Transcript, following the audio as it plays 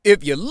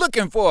If you're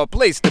looking for a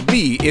place to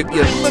be, if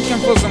you're looking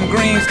for some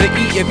greens to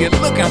eat, if you're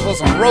looking for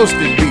some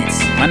roasted beats,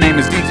 my name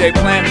is DJ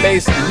Plant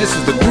Bass, and this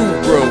is the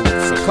Groove Grove.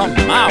 So come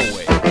my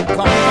way, come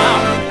my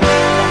way.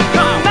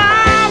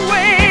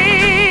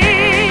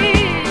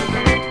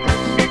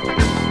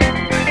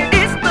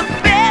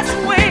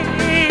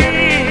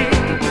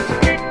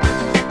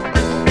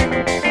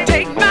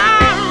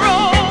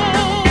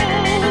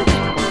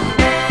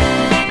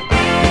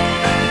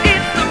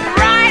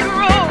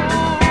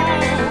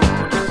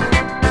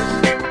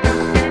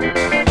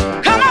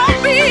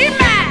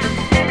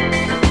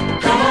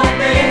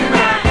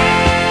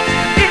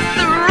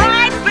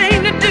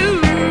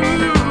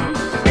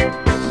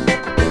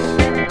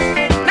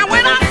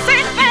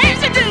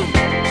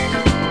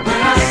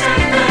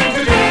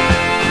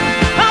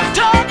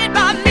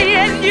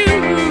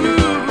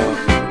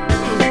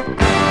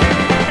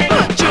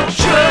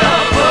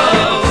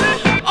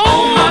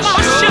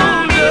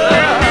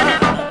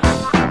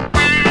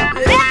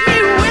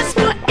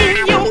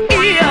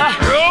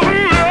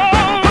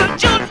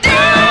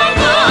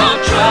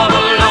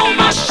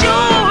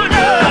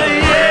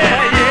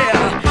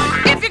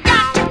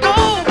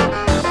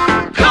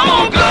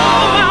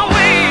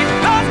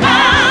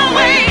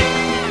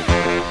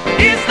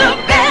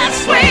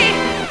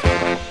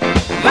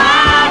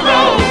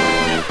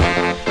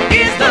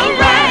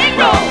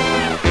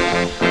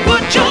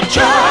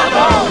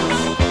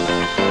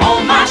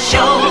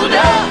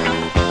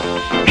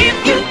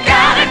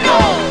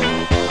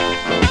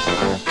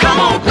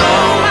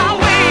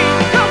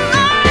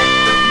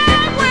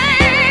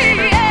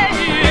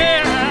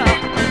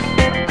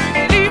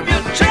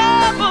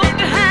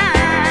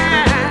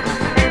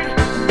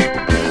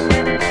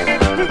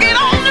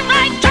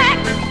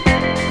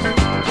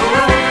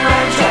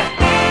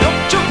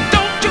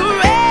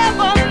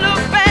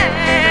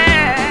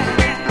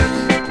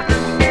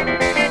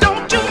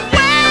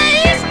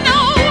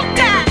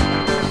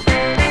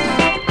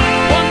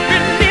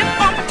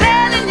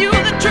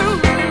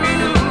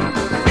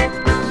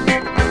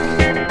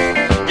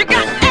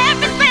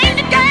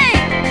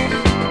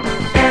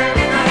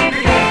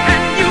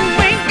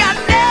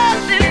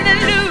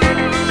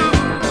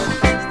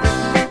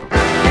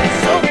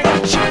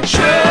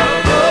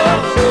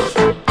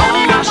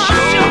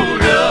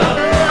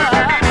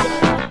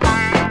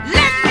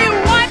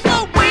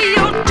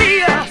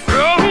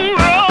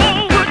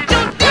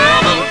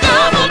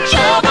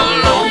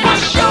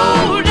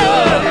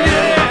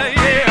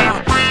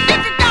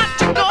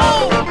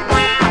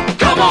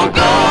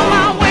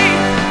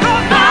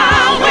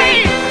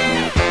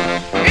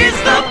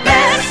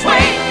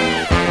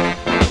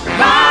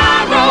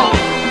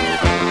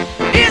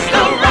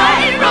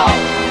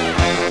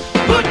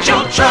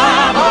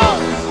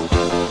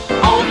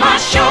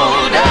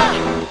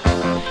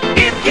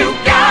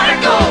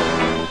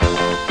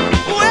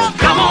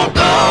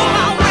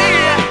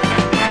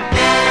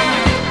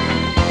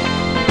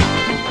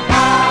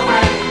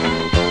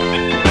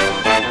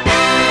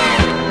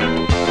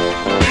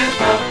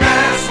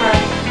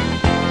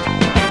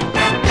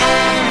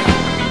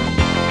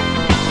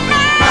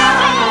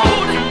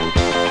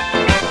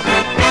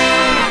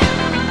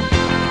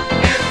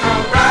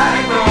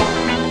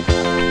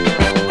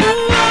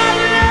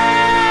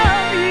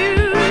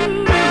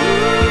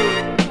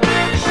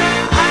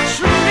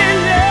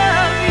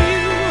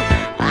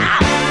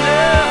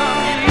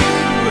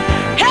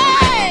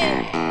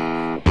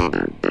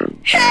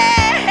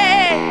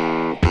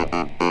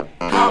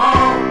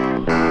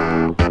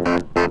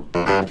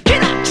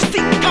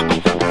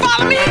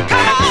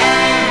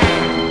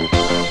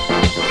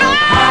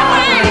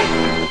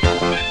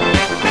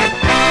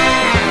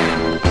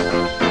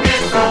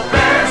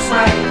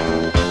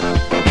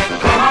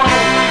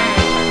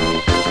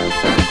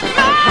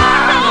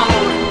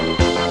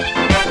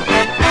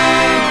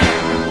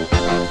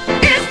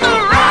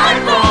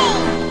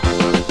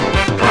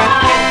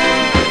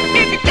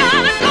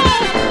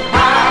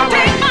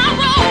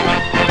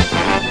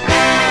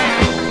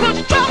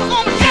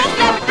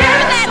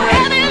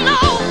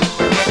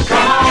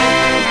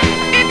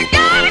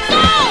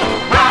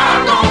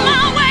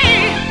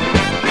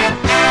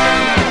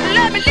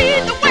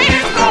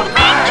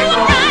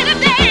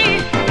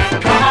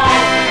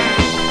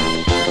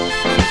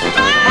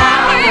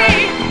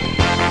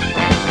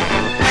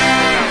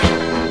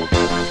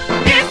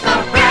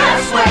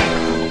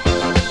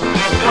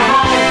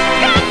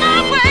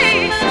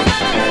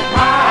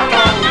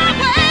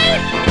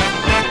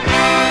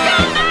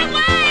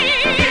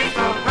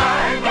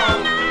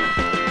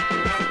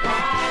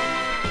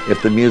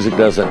 If the music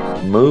doesn't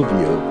move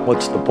you,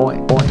 what's the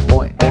point?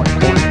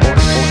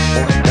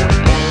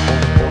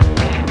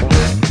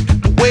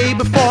 Way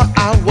before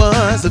I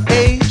was of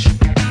age,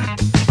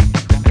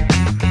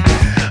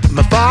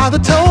 my father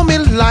told me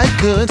life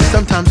could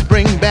sometimes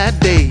bring bad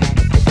days.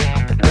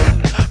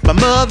 My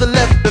mother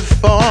left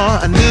before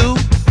I knew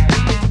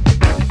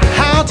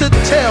how to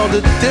tell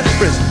the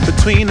difference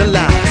between the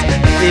lies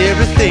and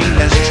everything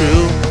that's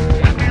true.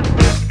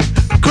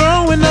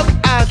 Growing up,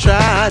 I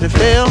tried to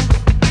fail.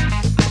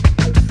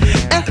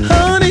 And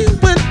honey,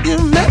 when you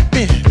met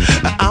me,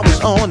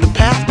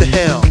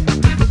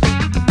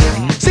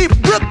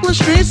 the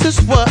streets is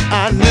what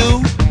I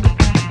knew.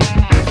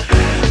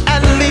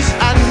 At least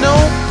I know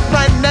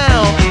right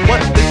now what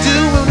to do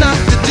and not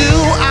to do.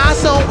 I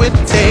saw it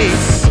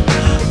takes.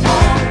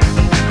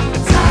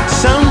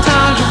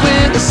 Sometimes you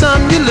win and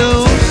some you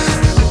lose.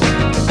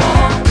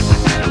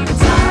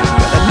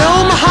 But I know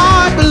my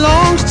heart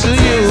belongs to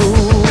you.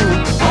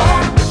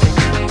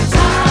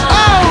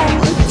 Oh,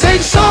 it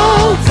takes so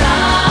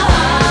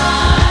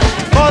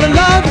for the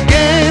love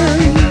again.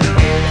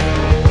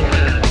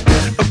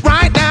 But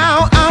right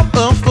now I'm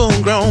a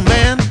full-grown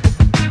man.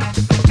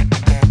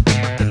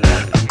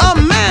 A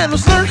man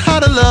who's learned how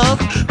to love,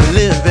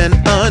 live and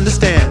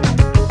understand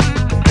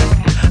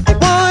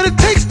what it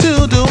takes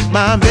to do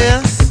my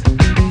best.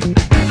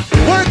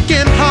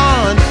 Working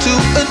hard to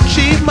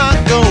achieve my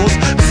goals,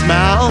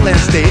 smile and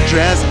stay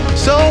dressed.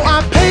 So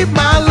I pay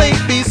my late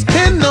fees,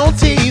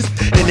 penalties,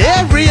 and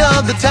every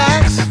other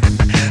tax.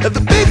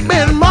 The big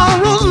man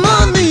borrows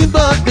money,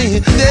 but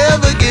we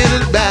never get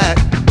it back.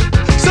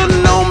 So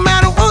no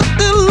matter what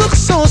it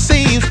looks or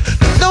seems,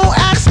 don't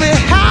ask me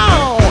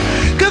how,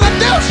 'cause I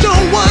damn sure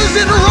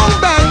wasn't wrong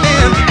back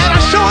then, and I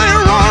sure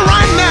ain't wrong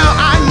right now.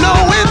 I know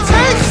it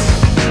takes,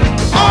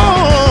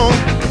 oh,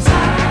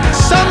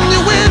 some you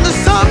win and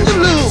some you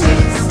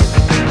lose.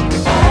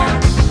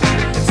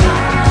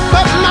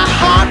 But my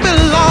heart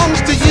belongs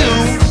to you.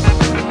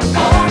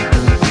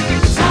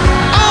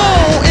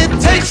 Oh, it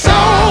takes so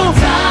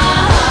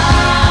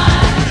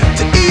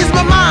to ease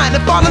my mind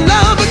and fall in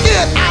love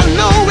again. I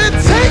know it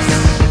takes.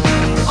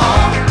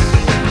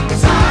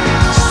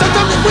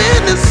 Sometimes you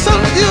win and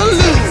some you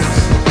lose.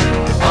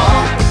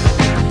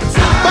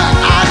 But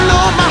I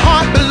know my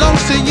heart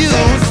belongs to you.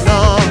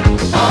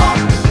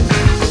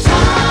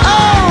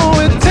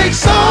 Oh, it takes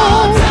so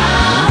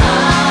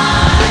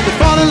to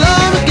fall in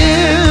love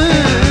again.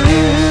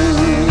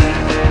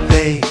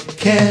 They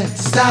can't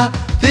stop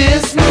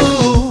this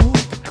move.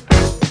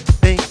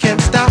 They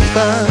can't stop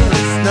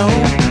us, no.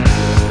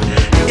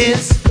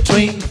 It's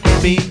between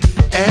me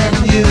and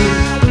you.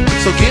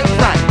 So get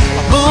right,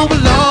 move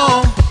along,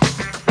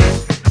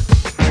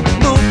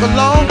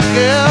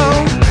 girl.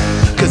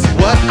 'Cause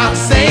what I'm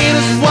saying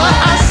is what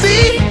I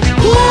see.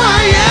 Who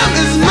I am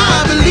is my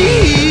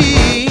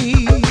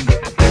belief.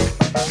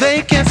 They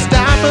can't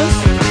stop us.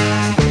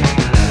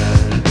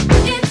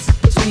 It's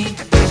between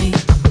me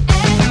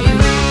and you.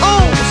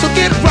 Oh, so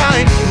get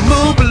right,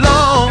 move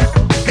along.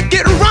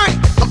 Get right,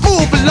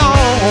 move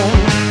along,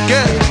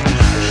 girl.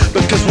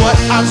 Because what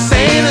I'm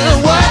saying and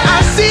what I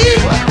see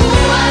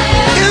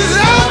is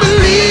I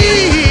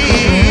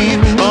believe.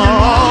 Oh,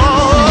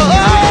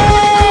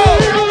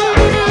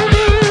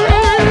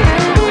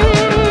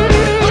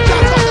 what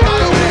y'all talking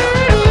about over there?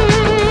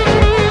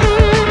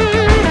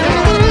 Y'all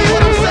don't wanna believe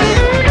what I'm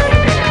saying?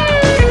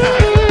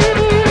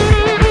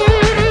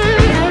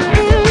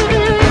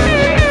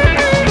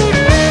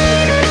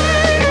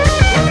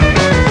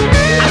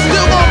 I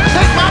still won't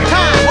take my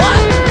time. What?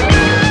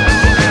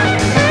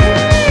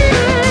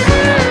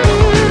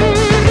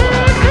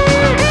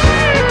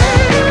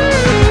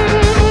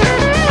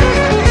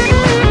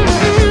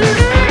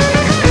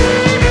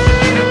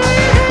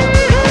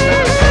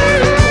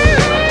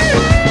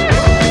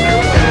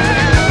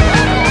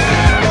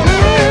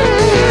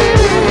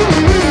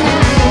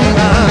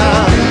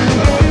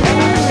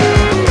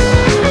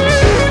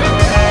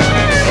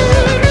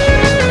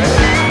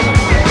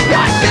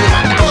 Give me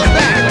my dollars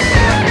back.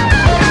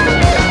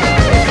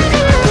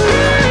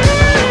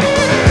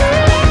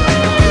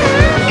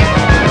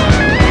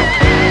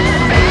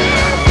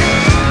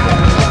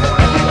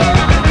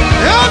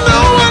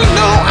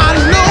 I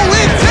know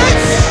it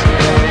takes.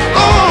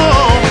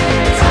 Oh,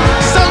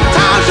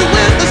 sometimes you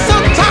win and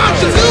sometimes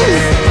you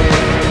lose.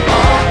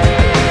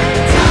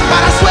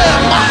 But I swear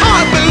my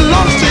heart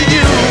belongs to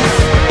you.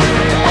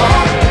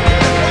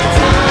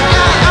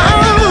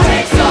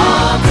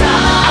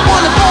 I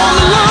wanna fall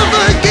in love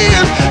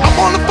again. I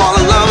wanna fall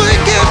in love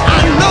again. I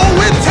know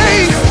it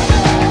takes.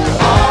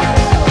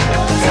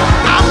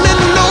 I'm in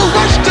no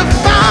rush to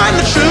find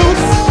the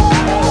truth.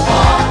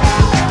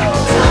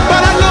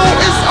 But I know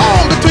it's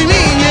all between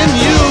me and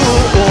you.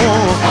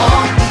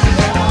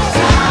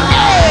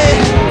 Hey,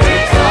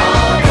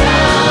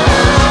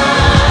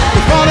 to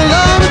fall in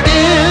love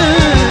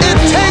again. It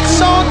takes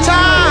all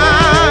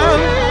time.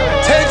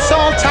 Takes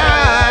all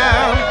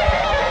time.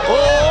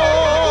 Oh,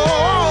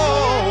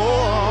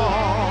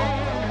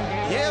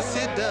 yes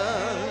it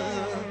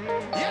does.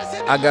 Yes it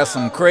I got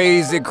some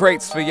crazy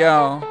crates for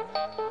y'all.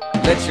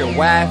 Let your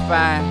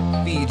Wi-Fi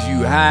feed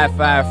you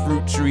hi-fi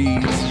fruit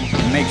trees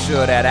and make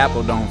sure that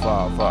apple don't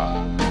fall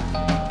far.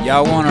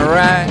 Y'all wanna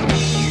ride?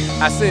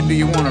 I said, do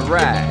you wanna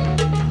ride?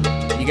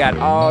 You got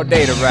all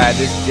day to ride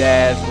this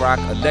jazz rock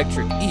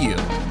electric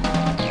eel.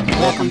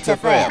 Welcome to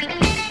Forever.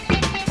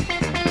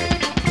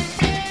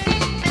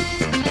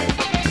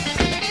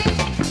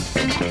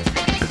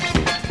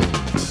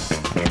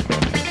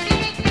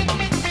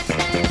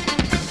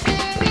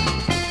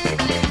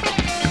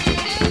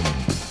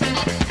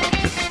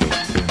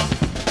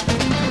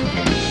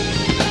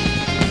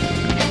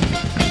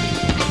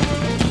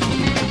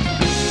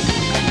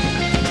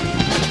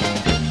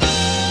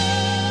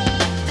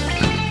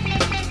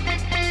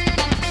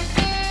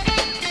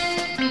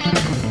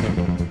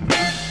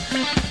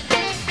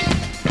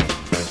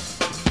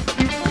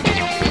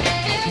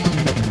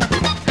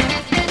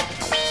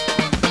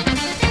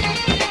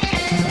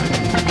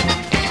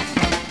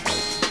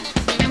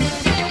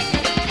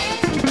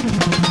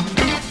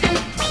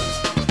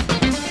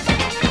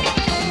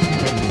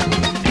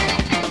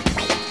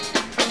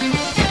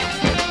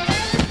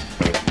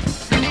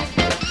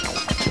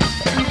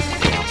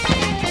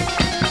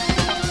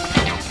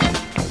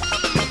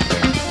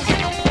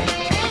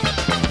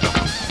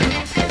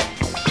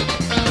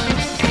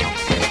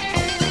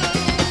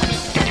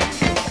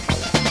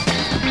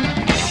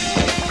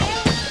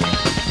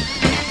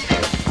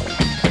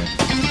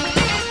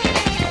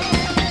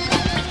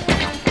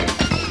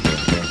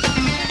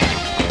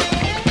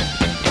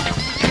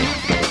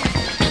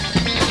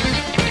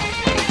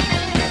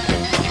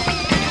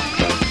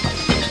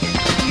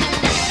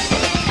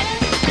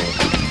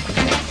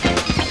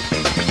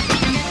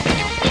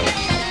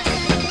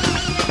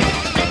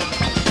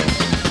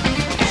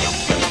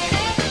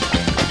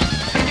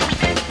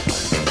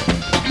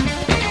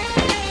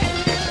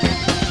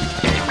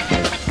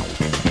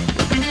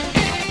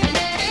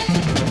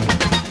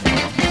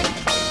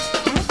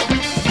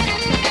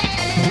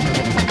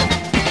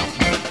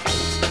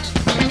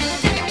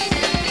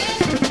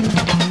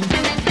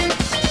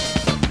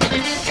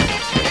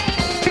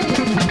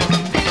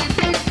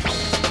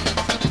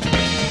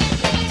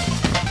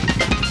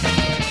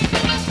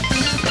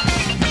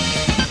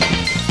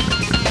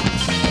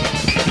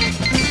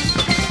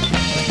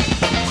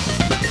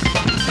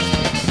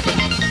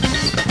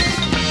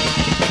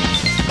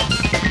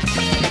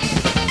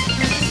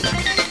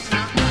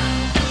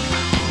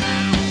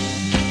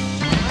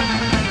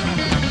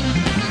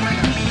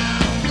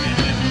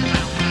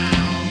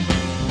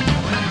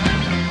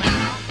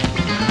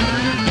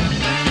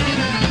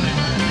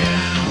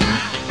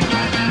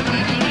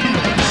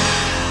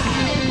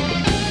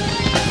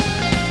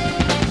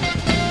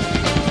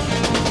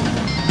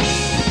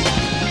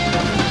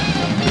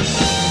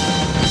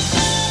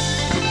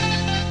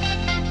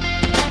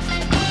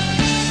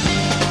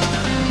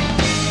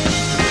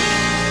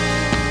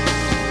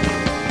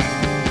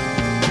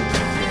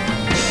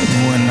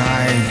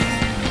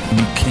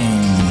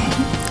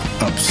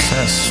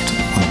 obsessed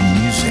with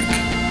music.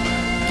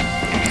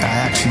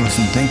 I actually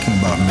wasn't thinking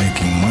about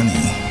making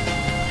money.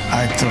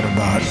 I thought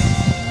about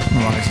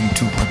rising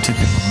to a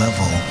particular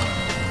level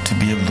to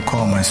be able to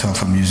call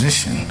myself a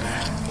musician.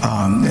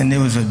 And there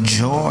was a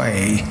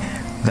joy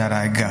that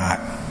I got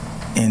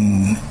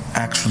in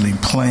actually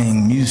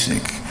playing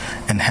music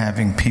and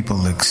having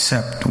people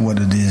accept what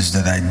it is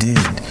that I did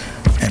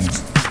and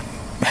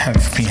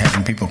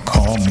having people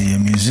call me a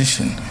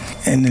musician.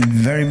 In the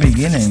very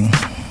beginning,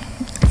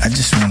 I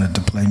just wanted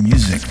to play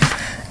music.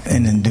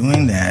 And in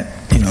doing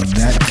that,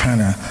 that kind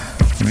of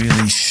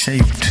really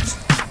shaped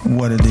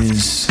what it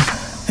is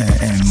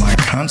and my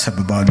concept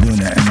about doing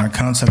that. And my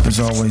concept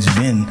has always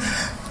been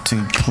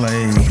to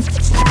play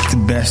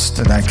the best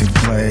that I could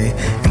play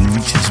and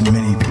reach as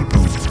many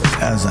people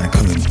as I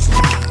could.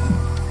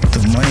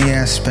 The money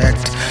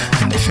aspect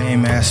and the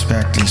fame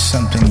aspect is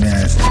something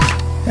that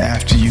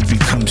after you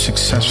become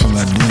successful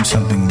at doing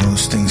something,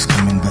 those things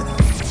come in. But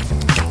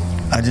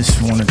I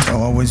just wanted to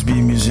always be a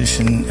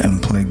musician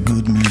and play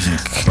good music.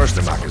 First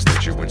of my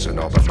constituents and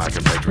all of my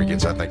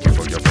compatriots, I thank you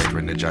for your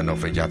patronage. I know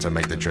for y'all to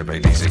make the trip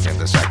ain't easy, and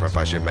the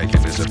sacrifice you're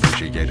making is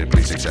appreciated.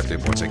 Please accept it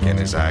once again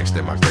as I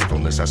extend my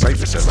gratefulness. I say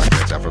this as I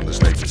glance out from the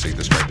stage and see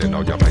the strength in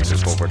all your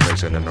faces. For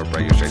portraying an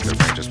array of shades that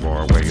ranges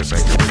far away. As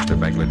Anchorage to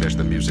Bangladesh,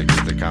 the music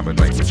is the common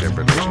language and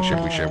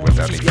relationship we share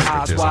without any your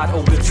eyes favoritism. wide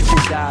open, people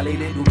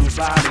dilated, noodles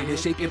violated.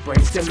 Shape your brain,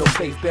 stem no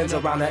faith, bends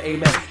around the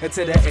amen.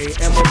 Into the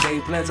AM when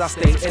day blends, I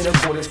stay in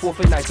accordance.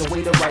 Forfeit nights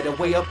away to right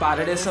away up out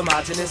of this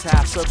homogenous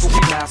half circle. We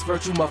mass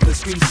virtue, muffler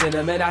street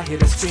cinnamon. I hear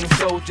the stream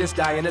flow, just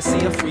dying to see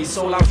a free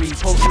soul. I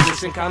repost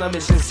position, kind of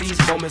mission, seize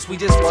moments. We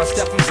just one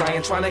step from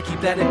Zion, trying to keep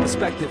that in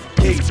perspective.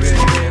 Keep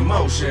it in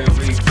motion,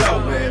 we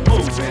flowing,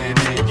 moving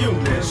in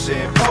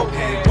unison,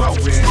 potent,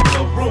 growing.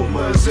 The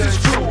rumors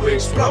is true,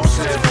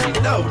 explosive,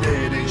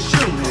 reloaded and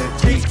shooting.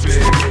 Keep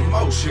it in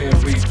motion,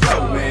 we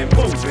flowing,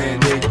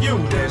 moving in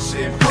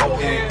unison,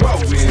 potent,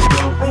 growing.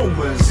 The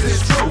rumors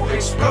is true,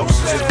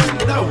 explosive,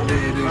 reloaded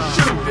and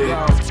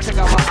shooting. Check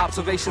out my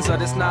observations of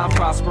this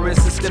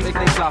non-prosperous systemic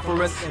they fly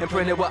for us,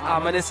 imprinted with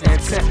ominous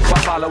intent.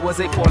 While followers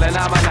they falling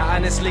out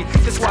monotonously.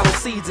 This swallow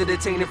seeds of the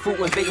tainted fruit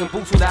when baiting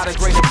boots without a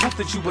grain of proof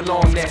that you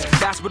belong there.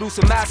 That's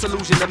producing mass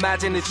illusion.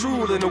 Imagine the true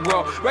rule in the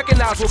world.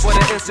 Recognize what but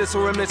an instance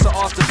or remnants of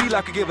ours to be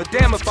like. I give a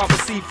damn if I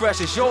perceive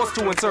fresh. It's yours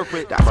to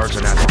interpret. Diverse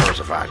and not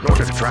diversified, in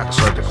order to try to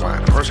serve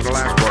decline. A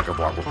personalized work of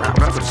art, we're proud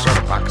of it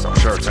certified, cause I'm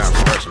sure it's out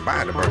the person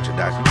buying the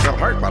merchandise. You felt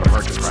hurt by the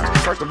purchase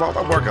price. First of all,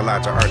 I work a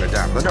lot to earn a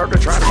dime. The nerve to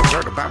try to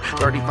insert about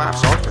 35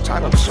 songs per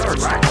title absurd,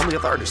 right? Only a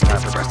third is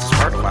time, the rest is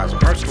fertilizer.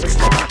 Personally, it's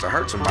not to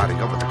hurt somebody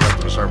over the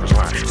customer service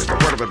line. It's a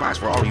word of advice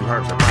for all you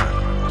herbs and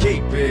mine.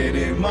 Keep it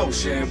in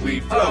motion, we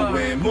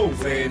flowing,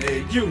 moving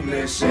in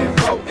unison,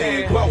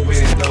 potent, growing.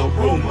 The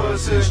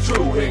rumors is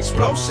true,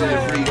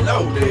 explosive,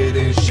 reloaded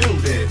and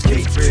shooting.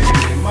 Keep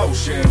it in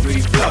motion,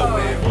 we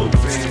flowing,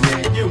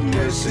 moving in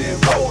unison,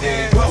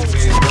 potent, growing.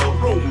 The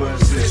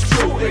rumors is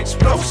true,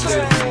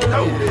 explosive,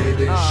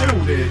 reloaded and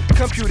shooting.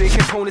 Computing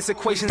components,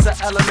 equations are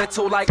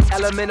elemental like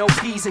elemental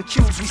P's and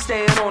Q's. We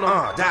stand on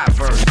them.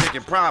 Diverse,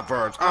 thinking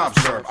proverbs,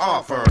 observe,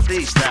 offer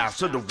these styles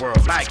to the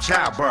world like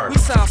childbirth. We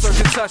sound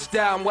searching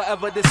touchdown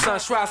wherever the sun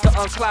shrouds to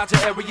uncloud your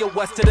area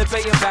west to the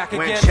bay and back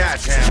when again.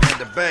 Chi-town in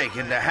the bay,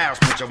 in the house,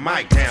 put your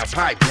mic down,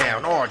 pipe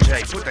down,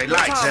 RJ, put they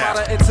lights Time out.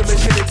 out of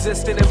intimate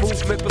existing and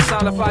movement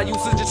personified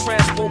usage of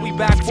transport. We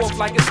back forth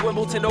like it's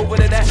Wimbledon over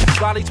the net.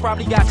 Riley's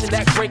probably got your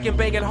neck breaking,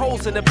 banging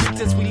holes in the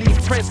pretense. We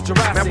leave prints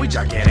Jurassic. Man, we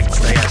gigantic, but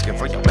they asking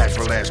for your backs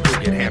for last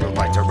crew get handled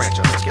like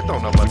tarantulas. Get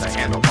thrown over the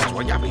handlebars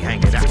while y'all be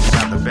hanging out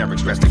inside the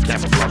barracks, dressed in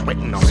camouflage,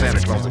 waiting on Santa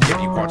Claus to give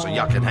you parts so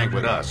y'all can hang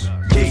with us.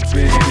 Keep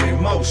it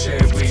in motion,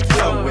 we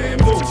flowing,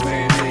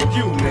 moving in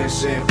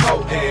unison,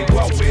 potent,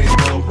 growing.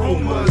 The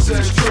rumors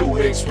is true,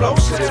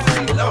 explosive,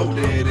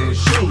 reloaded and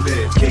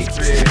shooting. Keep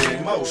it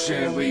in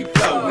motion, we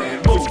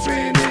flowing,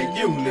 moving in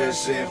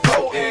unison,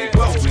 potent,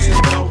 growing.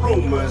 The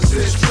rumors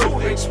is true,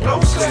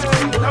 explosive,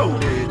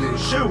 reloaded and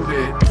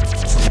shooting.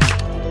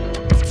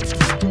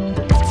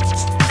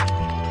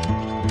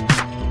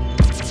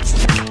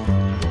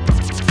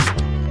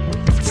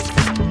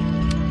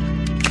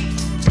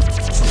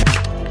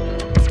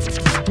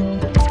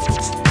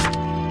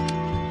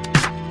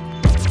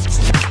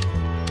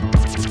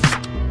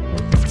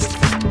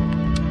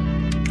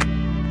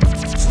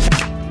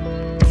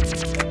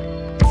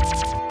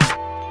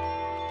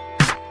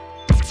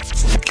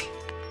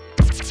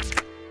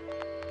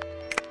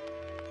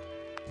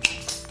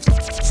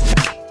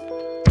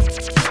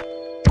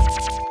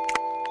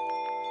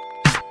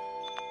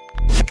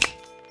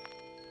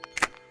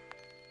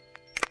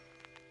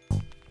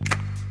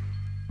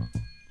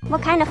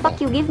 What kind of fuck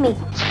you give me?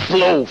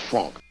 Slow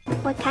funk.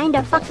 What kind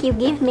of fuck you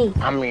give me?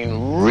 I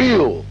mean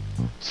real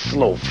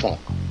slow funk.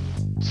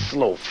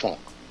 Slow funk.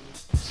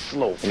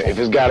 Slow funk. If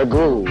it's got a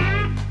groove,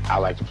 I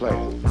like to play it.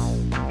 You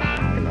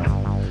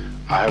know,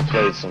 I have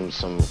played some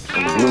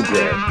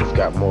bluegrass that's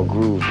got more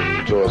groove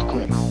than George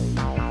Clinton.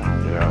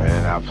 You know,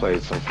 and I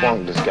played some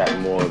funk that's got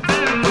more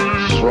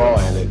straw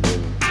in it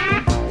than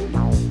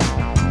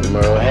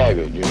Merle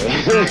Haggard, you know.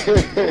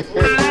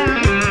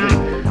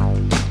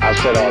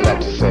 said all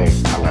that to say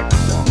I like the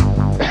song.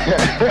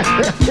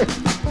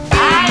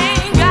 I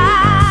ain't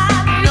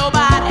got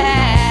nobody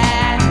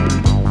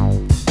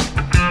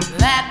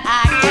that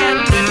I can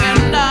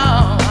depend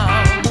on.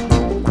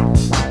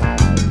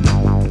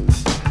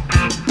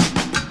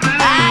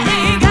 I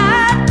ain't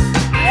got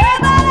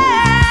nobody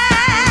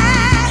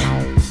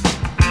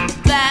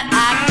that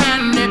I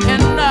can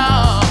depend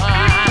on.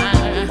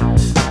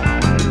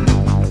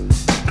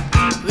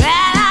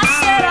 Well, I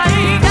said I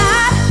ain't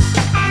got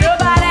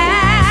nobody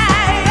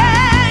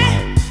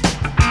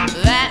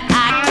that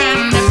I can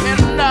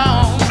depend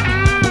on.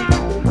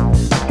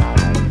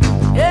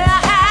 Yeah,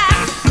 I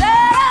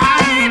said I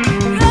ain't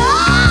got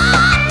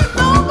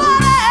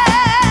nobody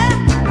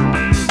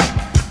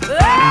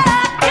that I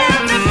can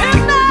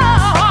depend on.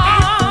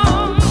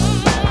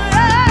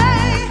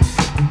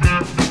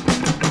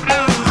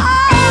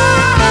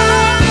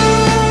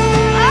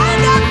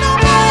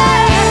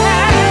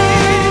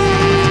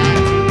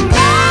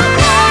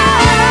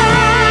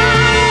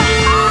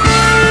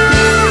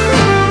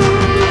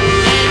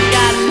 Ain't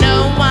got no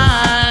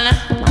one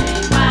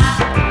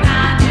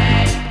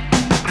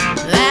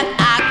that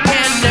I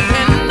can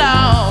depend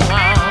on.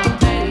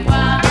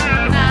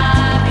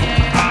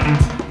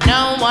 No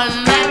one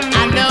that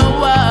I know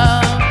of.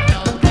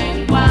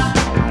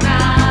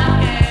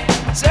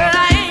 Said I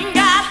ain't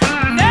got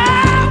no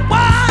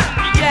one,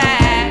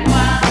 yeah,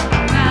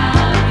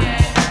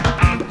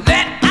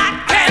 that I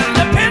can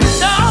depend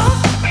on.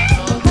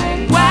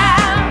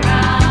 Well,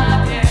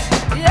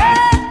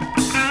 yeah.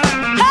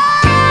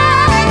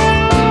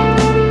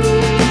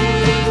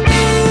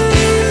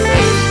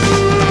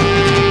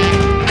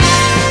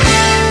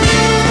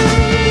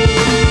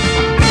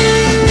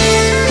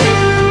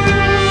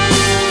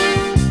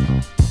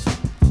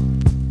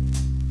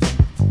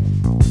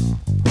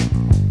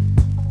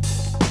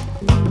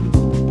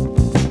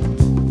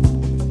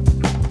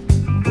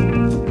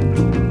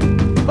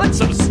 Put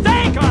some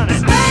stank on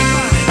it.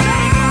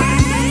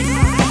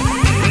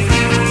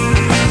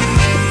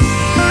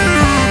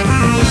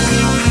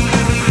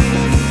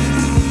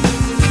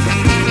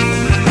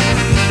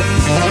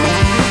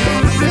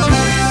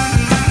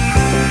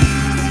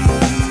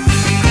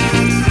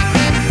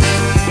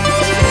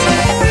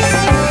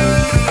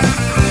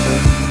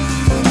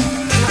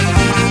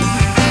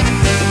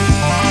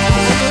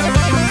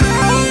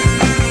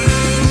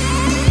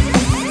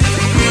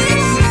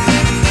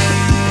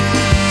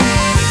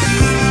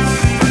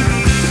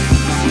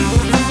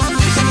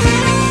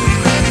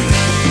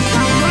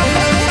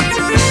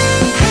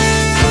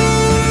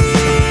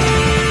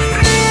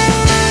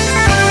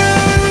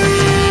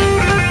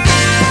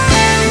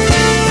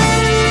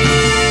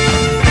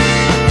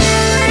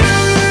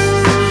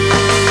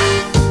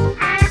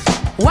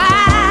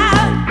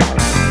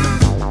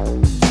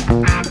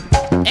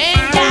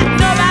 Ain't got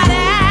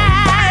nobody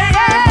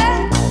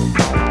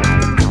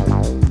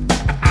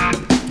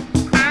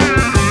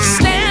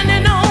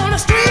standing on the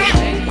street,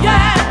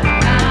 yeah.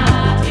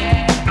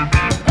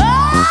 Oh,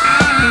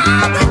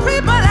 the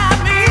people I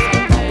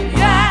meet,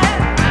 yeah.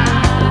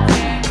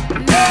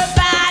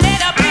 Nobody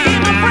to be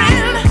my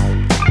friend,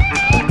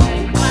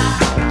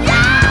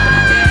 yeah.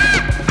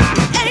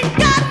 Ain't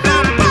got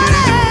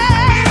nobody,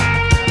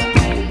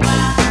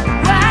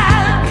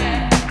 well,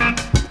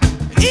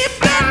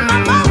 even my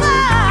mother,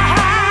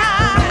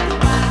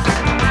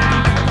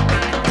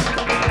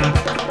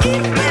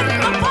 even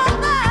my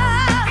father,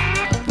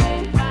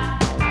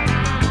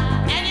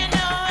 and you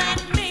know it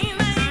mean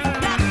I ain't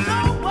got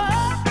no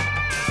one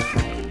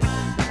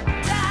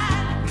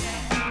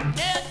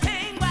that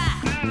thing why,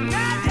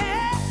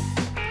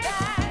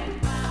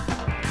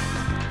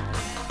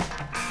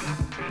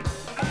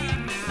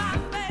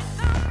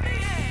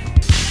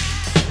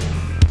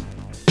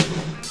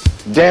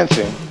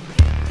 Dancing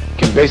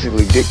can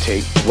basically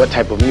dictate what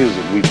type of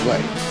music we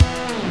play.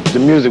 The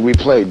music we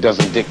play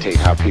doesn't dictate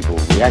how people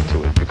react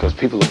to it because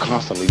people are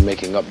constantly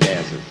making up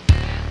dances.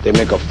 They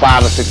make up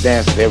 5 or 6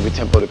 dances every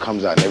tempo that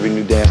comes out. And every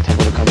new dance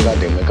tempo that comes out,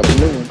 they make up a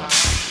new one.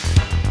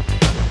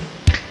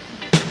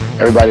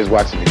 Everybody's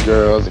watching the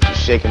girls, if you're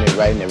shaking it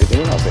right and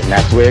everything else, and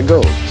that's where it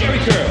goes. Jerry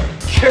curl.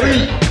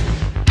 Jerry curl.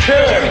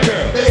 Jerry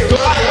curl. Jerry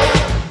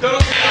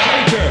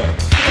curl.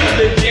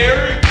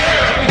 Jerry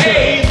curl.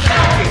 Hey,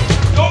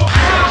 go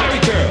Jerry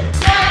curl.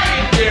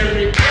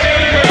 Jerry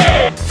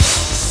curl.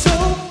 so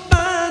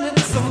fine and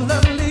so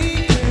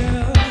lovely,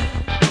 girl.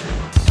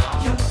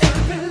 You're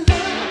every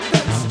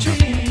lover's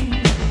dream.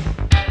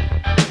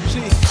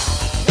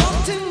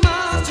 Wanting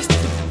miles just to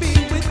be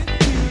with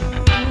you,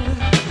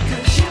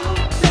 'cause you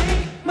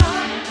make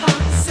my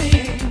heart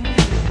sing.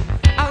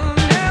 I'll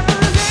never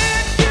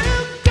let you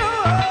go.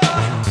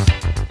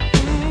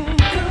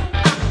 Girl,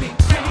 I'd be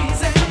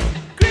crazy,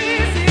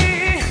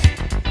 crazy.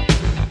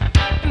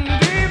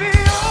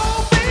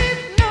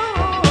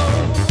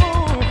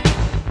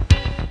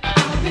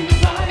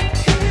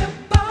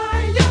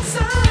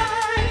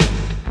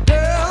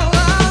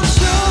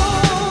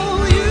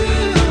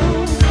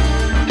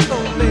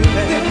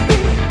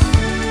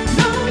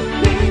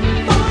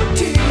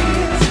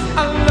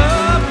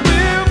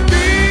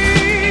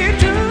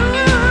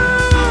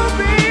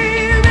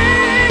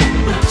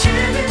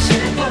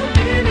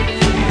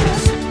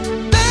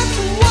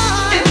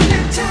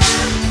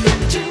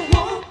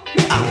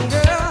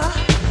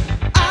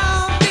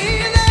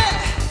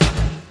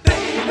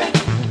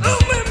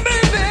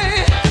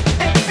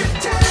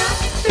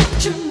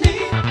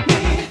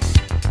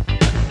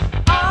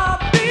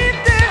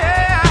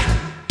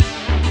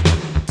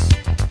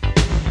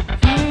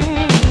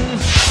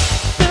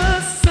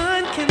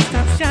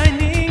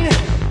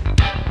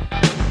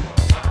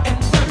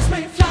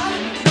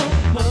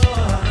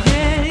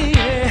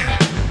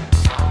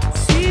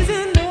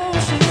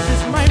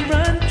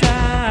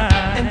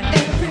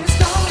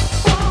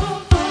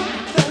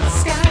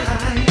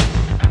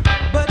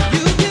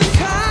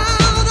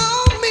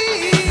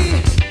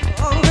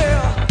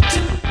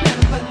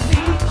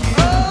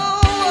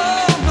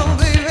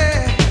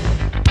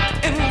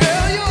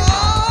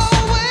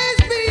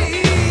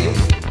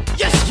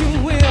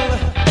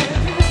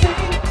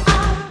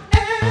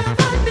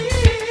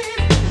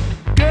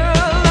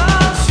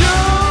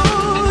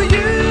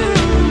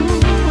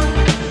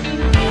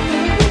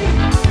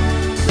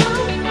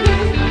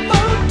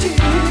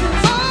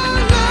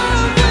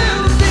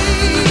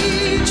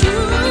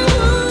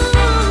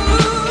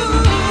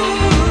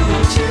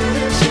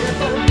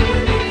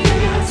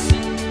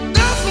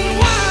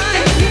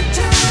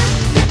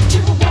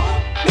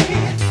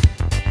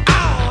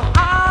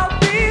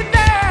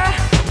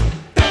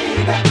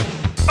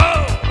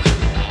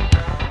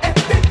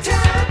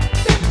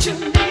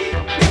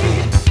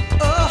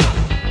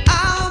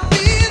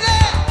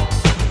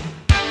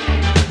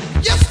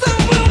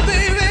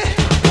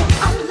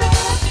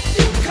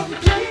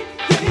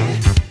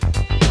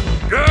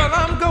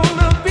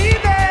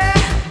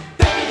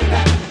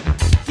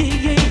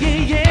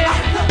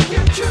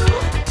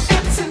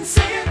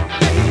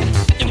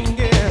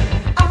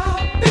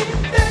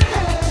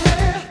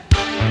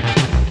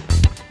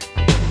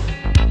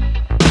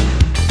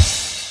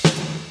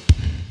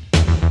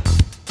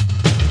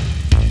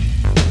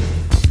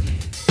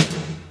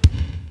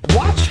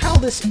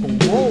 listen,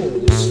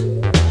 rolls.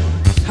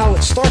 How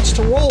it starts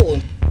to roll,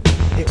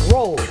 it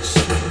rolls.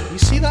 You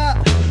see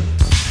that?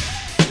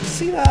 You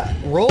see that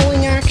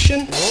rolling action?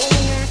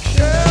 Rolling action.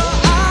 Girl,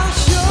 I'll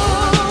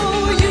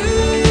show you.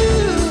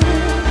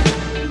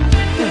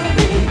 There'll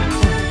be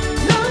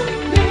no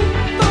need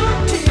for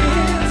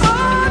tears. Oh,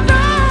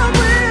 no,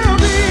 we'll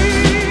be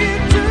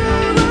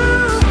true.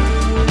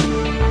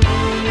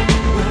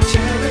 We'll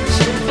cherish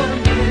it for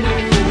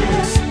many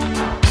years.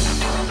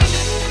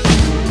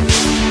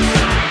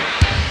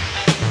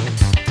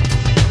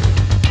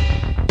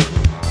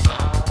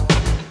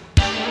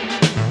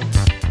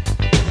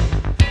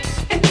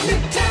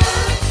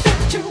 Anytime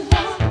that you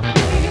want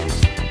me,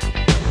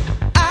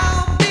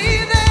 I'll be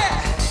there,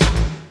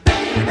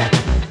 baby.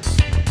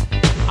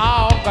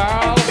 Oh,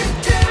 girl.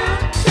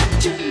 Anytime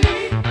that you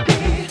need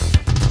me,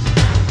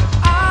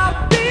 I'll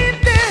be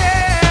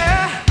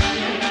there.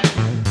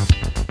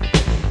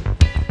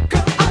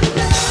 Girl, I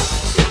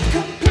love you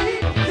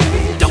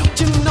completely. Don't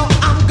you know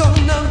I'm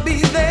gonna be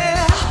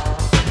there,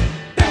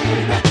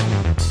 baby?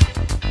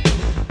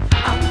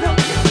 I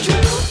love you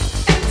true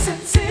and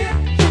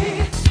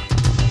sincerely.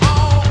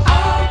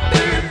 I'll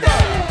be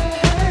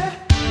there.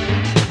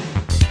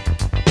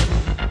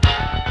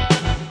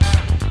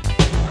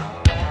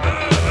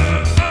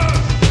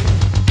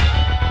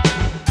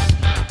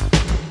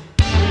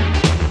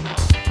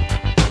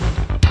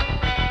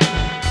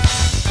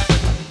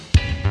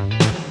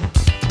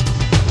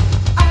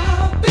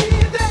 I'll be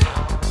there.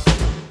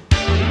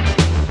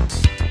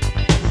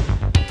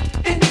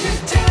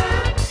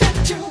 Anytime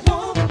that you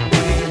want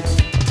me,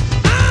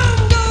 I'm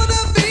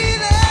gonna be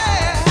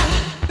there,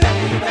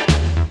 baby.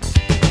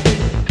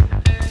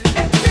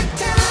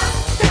 Anytime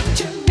that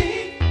you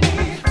need me.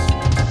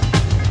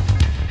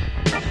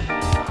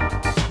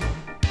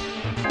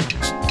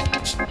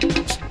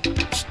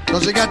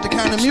 Cause they got the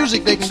kind of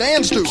music they can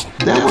dance to.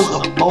 That was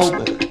a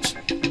moment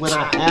when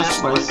I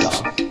asked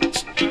myself, what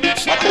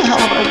the hell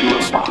am I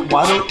doing?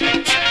 Why don't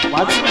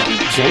I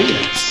just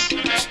dance?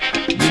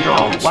 You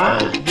know, why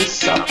this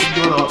stuff is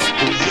going on?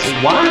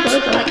 Why am I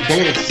not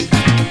dancing?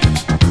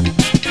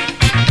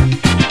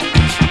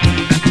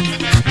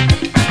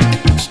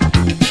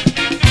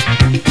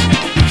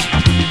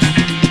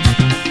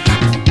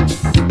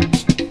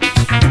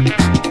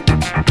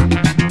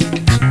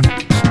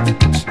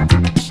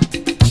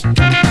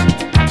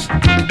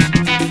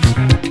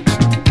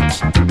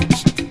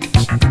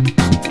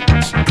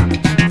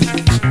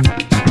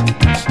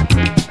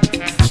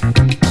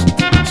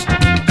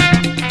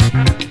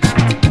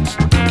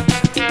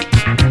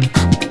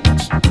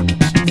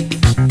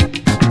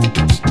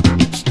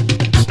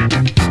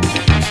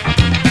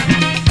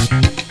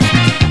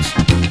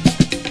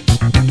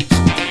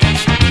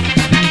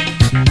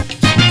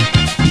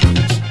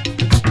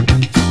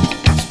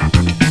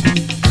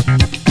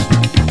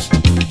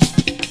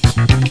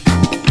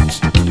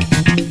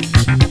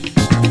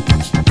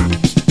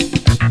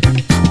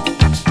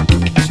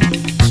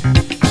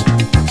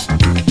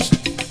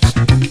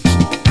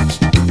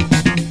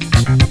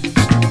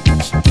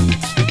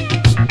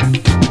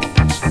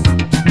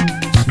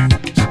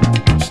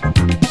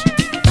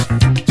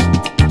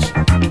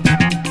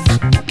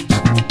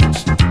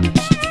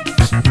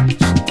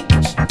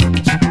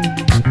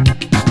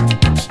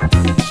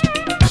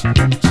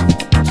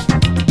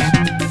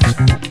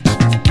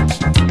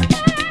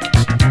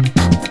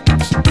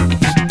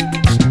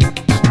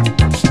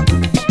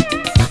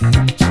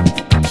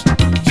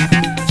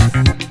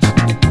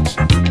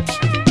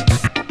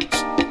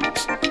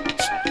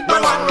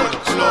 When one road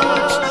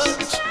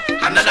close,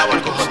 another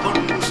one go open.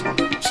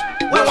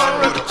 When one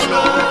road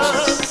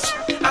close,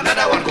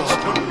 another one go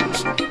open.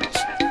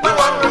 When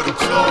one road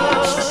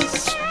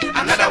close,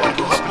 another one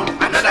go open.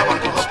 Another one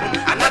go open.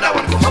 Another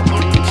one go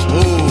open. Oh.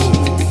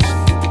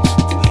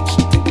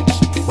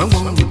 When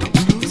one road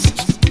close,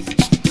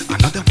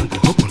 another one go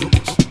open.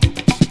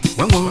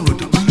 When one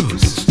road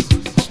close,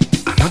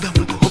 another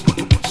one go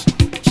open.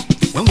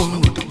 When one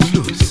road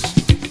close,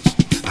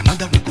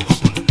 another one go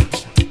open.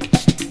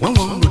 One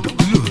woman will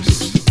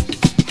close,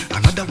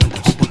 another one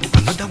will open,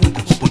 another one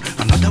will open,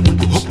 another one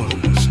will open.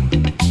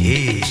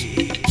 Yeah.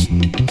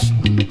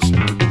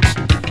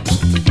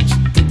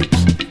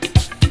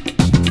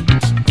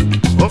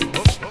 Oh.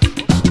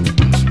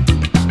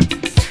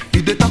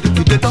 You dey talk,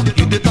 you dey talk,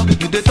 you dey talk, you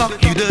dey talk,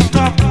 you dey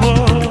talk.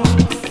 Oh.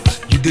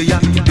 You dey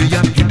yap, you dey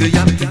yap, you dey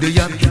yap, you dey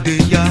yap, you dey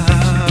yap.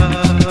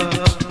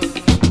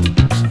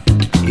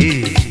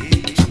 Yeah.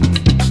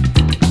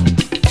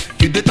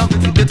 You dey talk,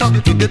 you dey talk,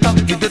 you dey talk,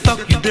 you dey talk,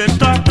 you dey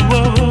talk.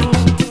 Oh.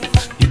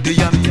 You dey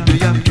yap, you dey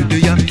yap, you dey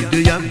yap, you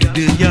dey yap, you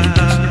dey yap.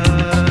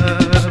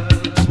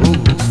 Oh.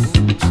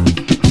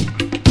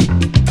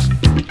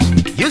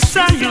 You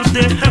say you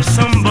dey help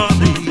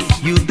somebody,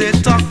 you dey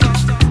talk.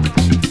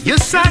 You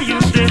say you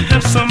dey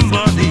help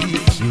somebody,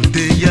 you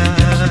dey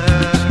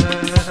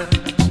yap.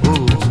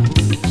 Oh.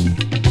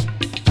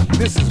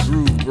 This is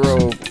Groove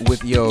Grove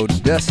with your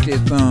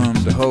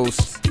dusty-thumbed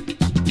host,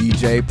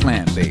 DJ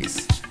Plant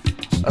Bass.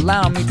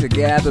 Allow me to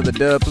gather the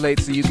dub plate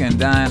so you can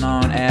dine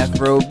on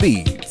Afro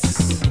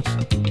beats.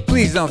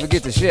 Please don't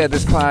forget to share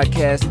this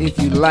podcast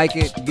if you like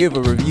it. Give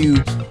a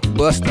review,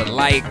 bust a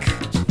like,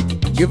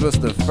 give us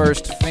the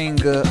first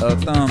finger, a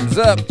thumbs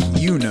up,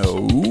 you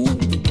know.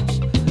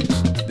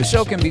 The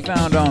show can be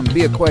found on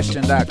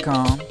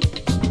beaquestion.com,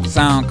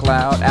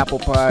 SoundCloud, Apple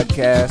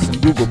Podcasts,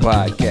 and Google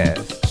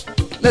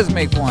Podcasts. Let's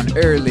make for an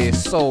early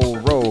soul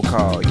roll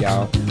call,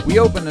 y'all. We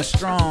open a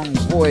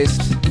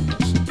strong-voiced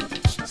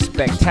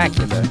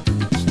spectacular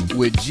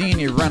with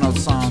Jeannie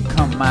Reynolds' song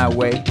Come My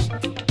Way.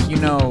 You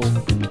know,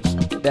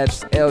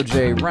 that's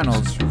LJ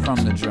Reynolds from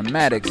the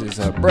Dramatics is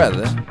her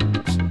brother.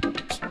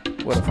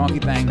 What a funky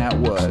thing that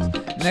was.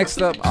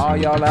 Next up, all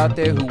y'all out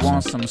there who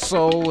want some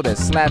soul that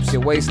slaps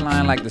your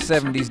waistline like the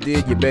 70s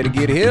did, you better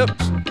get hip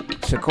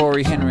to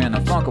Corey Henry and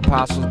the Funk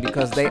Apostles,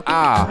 because they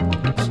are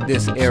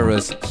this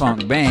era's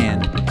funk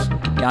band.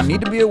 Y'all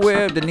need to be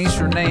aware of Denise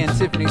Renee and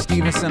Tiffany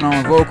Stevenson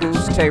on vocals,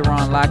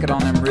 Tayron Lockett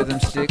on them rhythm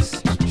sticks,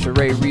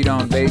 Sheree Reed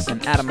on bass,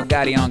 and Adam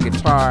Agati on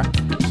guitar,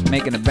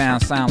 making the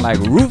band sound like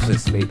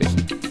Rufus, baby.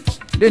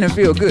 Didn't it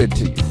feel good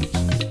to you?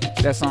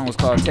 That song was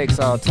called Takes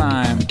All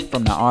Time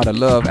from the Art of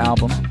Love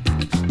album.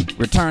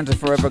 Return to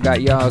Forever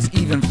got y'all's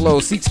Even Flow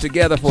Seats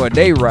Together for a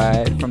Day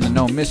Ride from the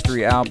No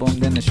Mystery album.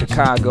 Then the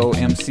Chicago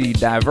MC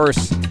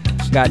Diverse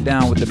got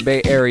down with the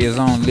Bay Area's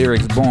own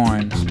Lyrics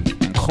Born,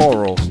 and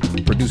Coral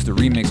produced a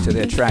remix to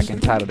their track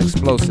entitled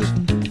Explosive.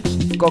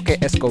 Coque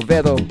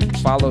Escovedo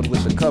followed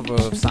with the cover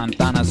of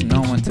Santana's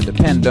No One to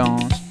Depend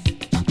On.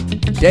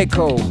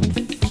 Deco,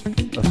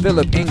 a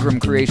Philip Ingram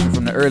creation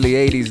from the early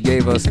 80s,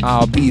 gave us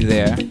I'll Be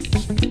There.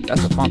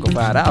 That's a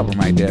funkified album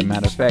right there,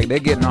 matter of fact. They're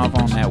getting off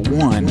on that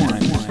one.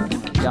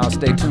 Y'all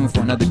stay tuned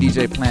for another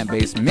DJ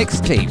Plant-based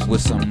mixtape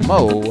with some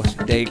Mo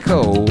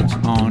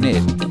Deco on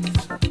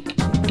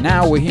it.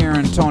 Now we're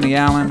hearing Tony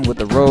Allen with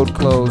the Road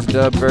Closed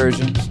dub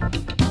version.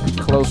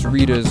 Close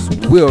readers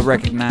will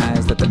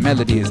recognize that the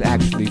melody is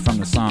actually from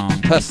the song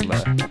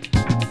Hustler.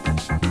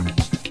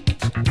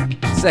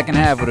 Second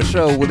half of the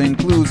show will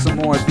include some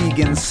more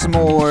vegan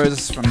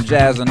s'mores from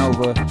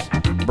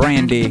Jazzanova,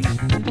 Brandy,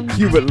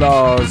 Hubert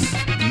Laws,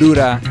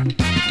 Luda,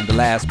 and The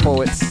Last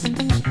Poets.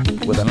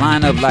 With a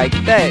lineup like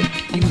that,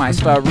 you might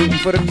start rooting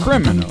for the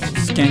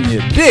Criminals. Can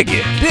you dig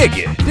it, dig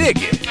it, dig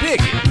it, dig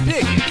it, dig it,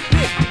 dig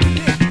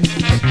it?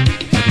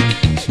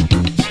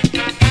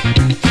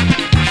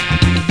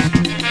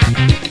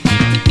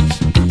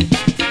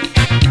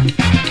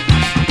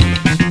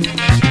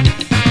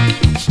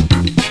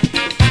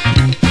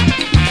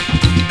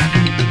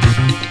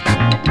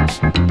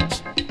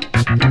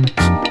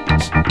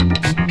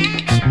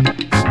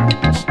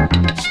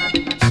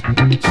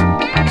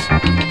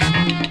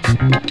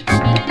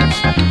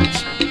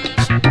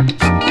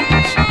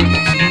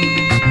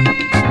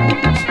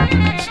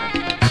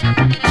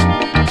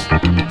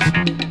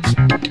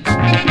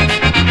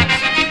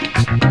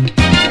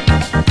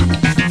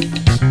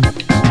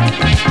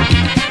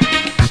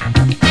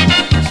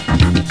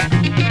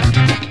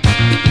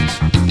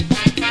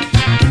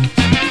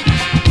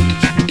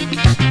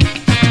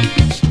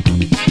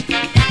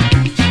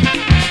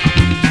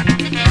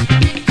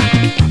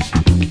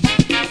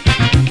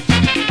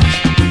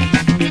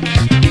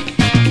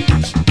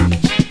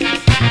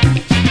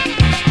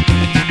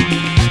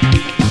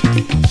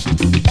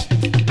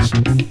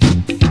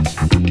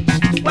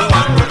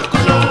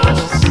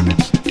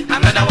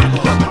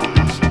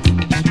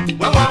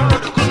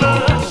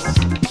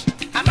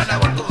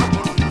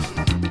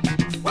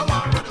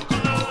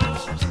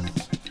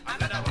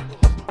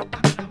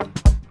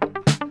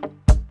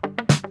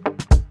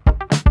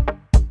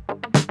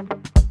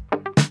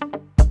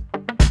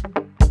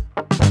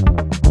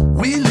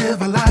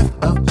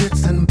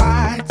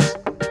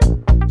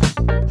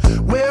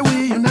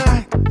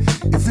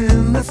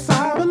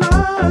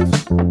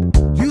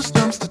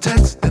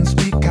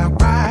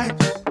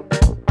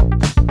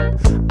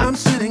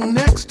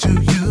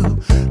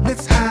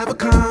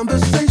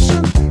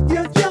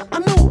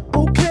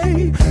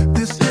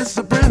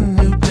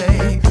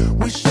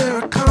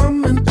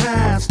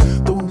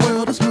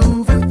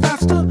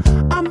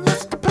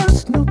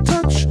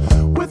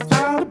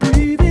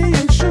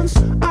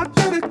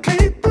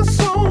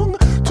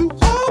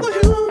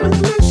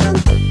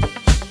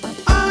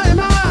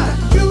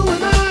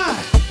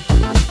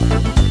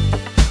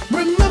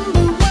 Remember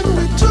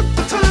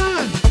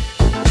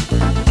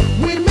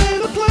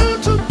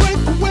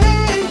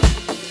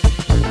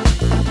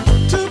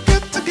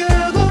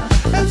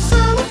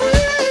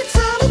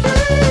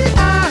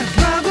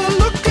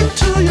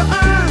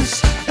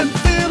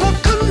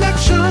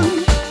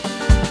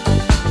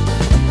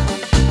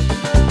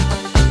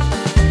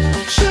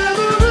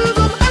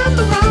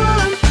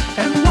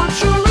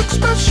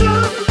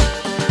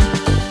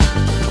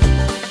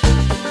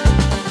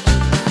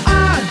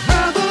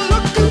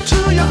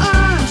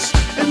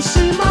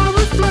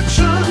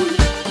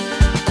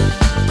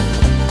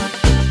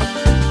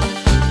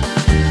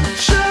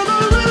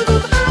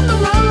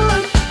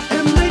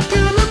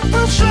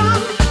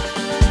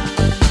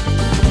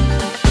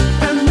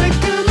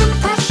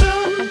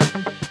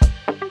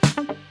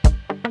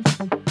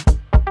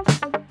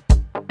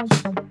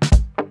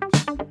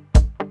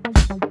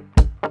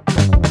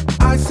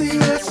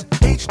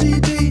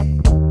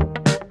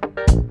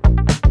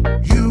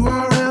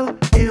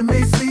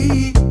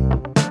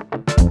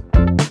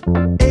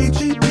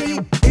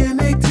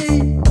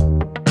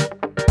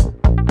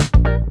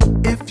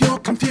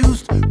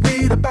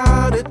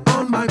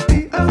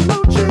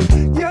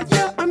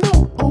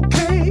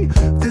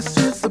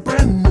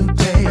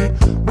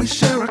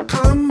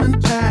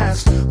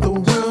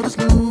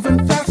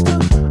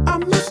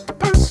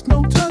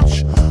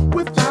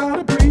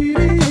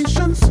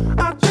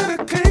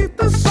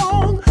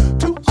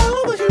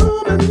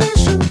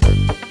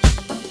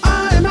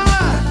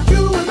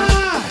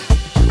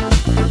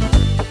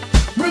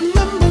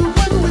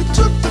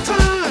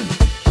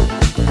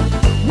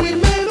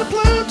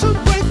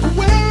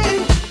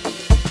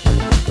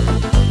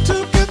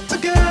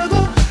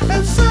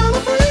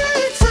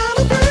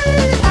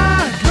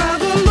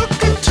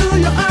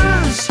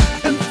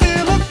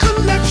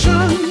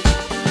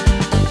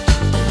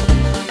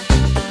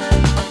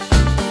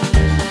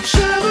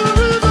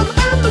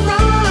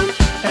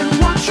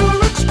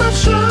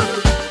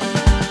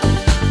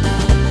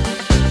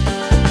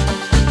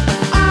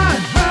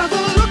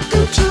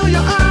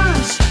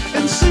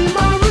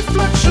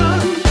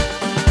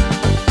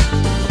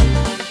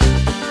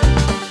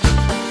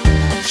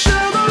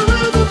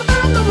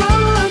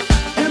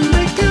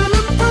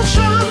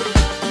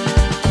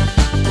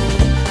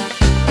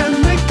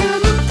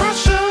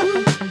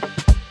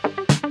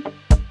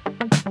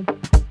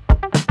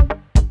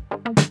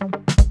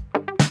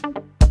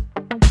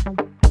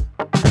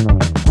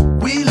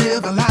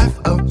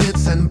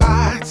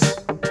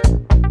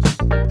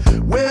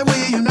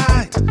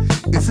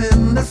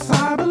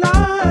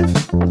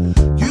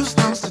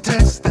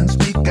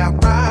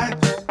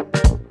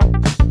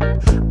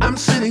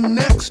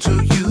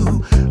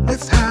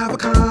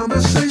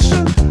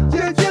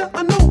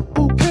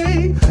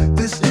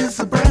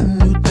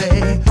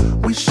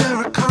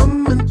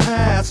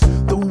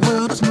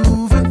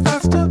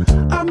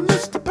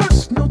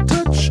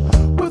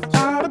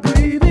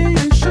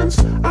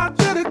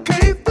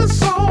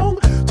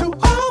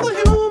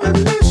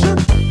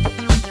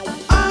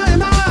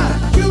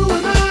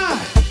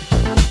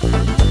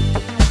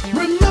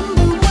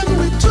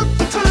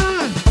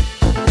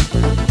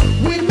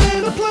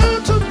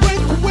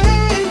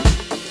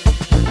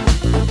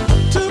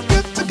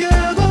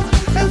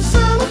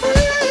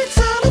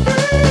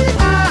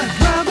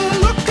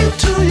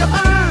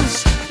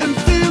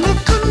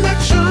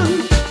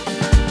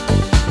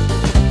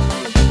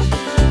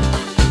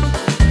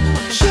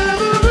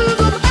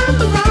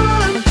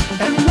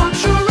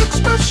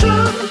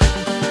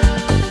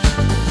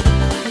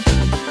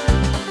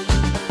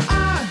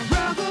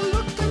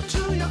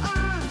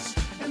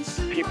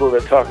people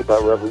that talk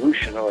about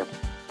revolution or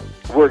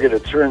we're going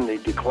to turn the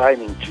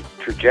declining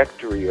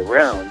trajectory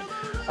around,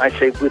 I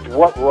say, with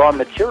what raw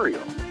material?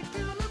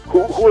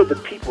 Who are the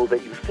people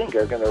that you think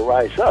are going to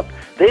rise up?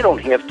 They don't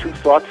have two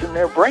thoughts in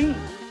their brain.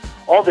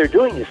 All they're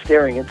doing is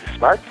staring into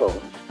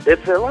smartphones.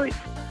 It's their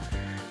life.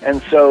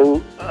 And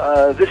so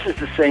this is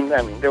the same.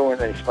 I mean, there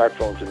weren't any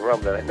smartphones in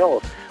Rome that I know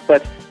of,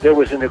 but there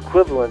was an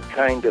equivalent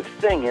kind of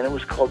thing, and it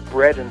was called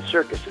bread and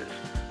circuses,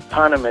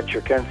 panem et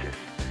circenses,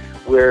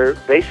 where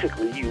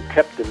basically you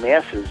kept the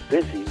masses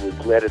busy with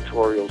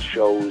gladiatorial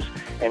shows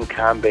and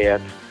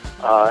combats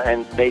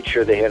and made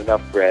sure they had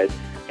enough bread.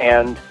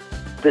 And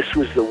this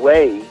was the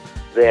way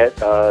that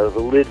the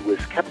lid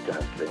was kept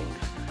on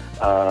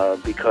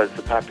things because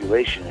the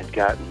population had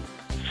gotten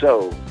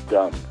so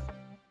dumb.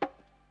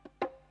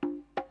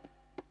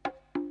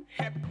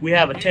 We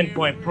have a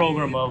 10-point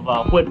program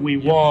of what we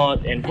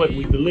want and what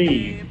we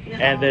believe,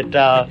 and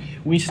that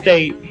we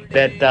state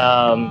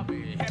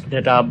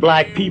that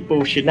black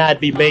people should not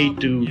be made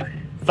to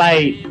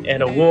fight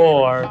in a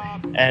war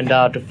and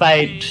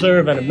to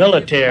serve in the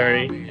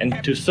military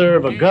and to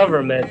serve a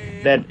government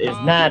that is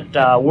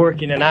not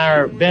working in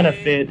our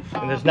benefit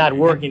and is not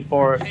working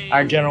for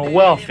our general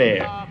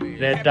welfare.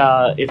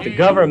 That if the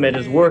government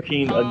is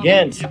working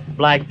against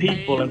black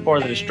people and for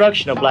the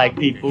destruction of black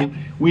people,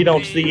 we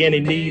don't see any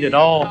need at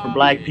all for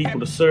black people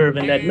to serve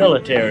in that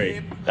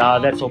military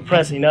that's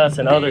oppressing us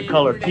and other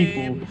colored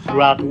people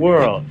throughout the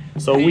world.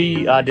 So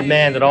we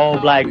demand that all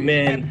black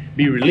men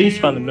be released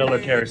from the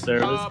military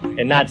service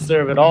and not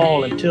serve at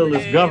all until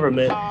this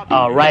government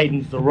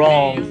rightens the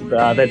wrongs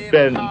that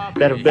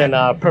have been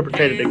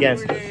perpetrated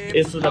against us.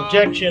 It's an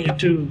objection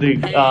to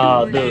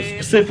the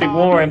specific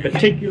war in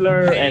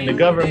particular and the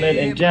government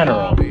in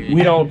general.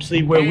 We don't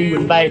see where we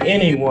would fight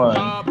anyone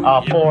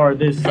for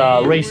this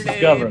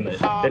racist government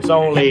that's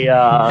only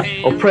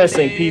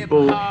oppressing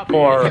people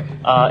for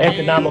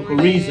economical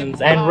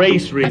reasons and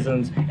race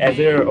reasons as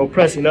they're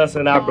oppressing us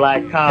in our black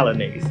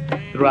colonies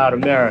throughout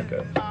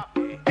America.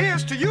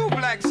 Here's to you,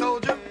 black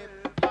soldier,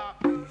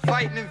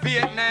 fighting in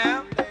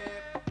Vietnam,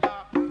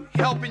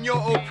 helping your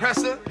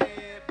oppressor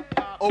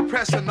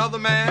oppress another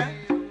man.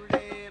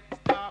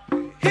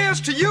 Here's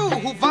to you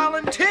who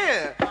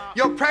volunteer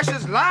your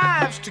precious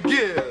lives to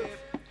give,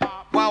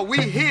 while we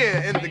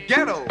here in the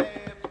ghetto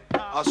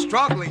are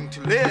struggling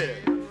to live.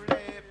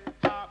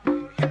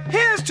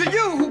 Here's to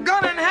you who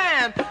gun in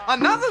hand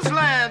another's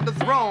land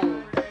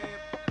dethroned,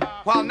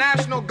 while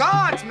National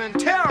Guardsmen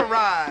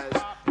terrorize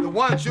the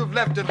ones you've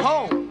left at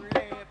home.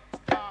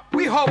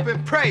 We hope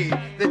and pray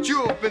that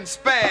you have been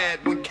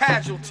spared when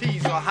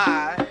casualties are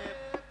high.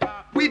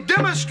 We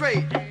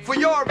demonstrate for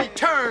your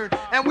return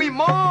and we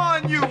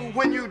mourn you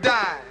when you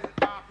die.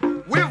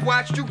 We've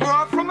watched you grow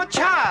up from a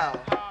child.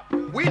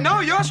 We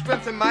know your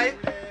strength and might.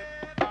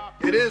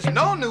 It is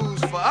no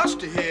news for us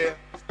to hear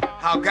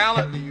how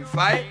gallantly you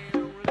fight.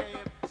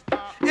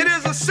 It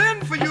is a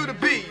sin for you to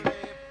be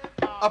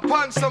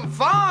upon some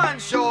foreign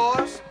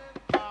shores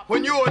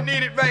when you are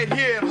needed right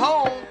here at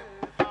home,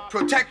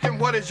 protecting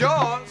what is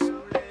yours.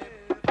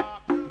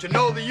 To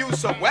know the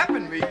use of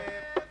weaponry,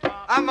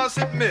 I must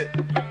admit,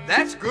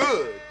 that's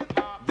good.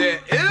 There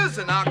is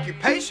an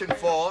occupation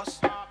force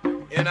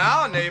in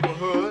our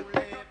neighborhood.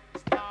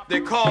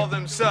 They call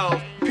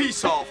themselves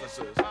peace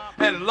officers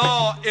and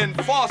law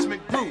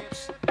enforcement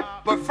groups.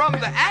 But from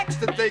the acts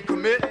that they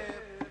commit,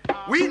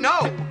 we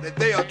know that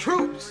they are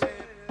troops.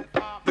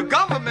 The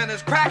government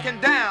is cracking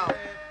down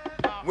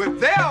with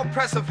their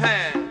oppressive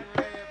hand.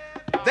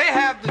 They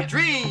have the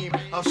dream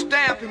of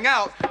stamping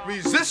out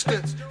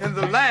resistance in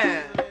the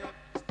land.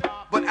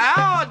 But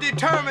our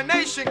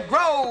determination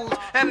grows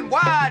and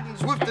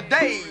widens with the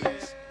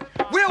days.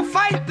 We'll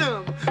fight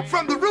them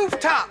from the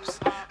rooftops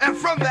and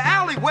from the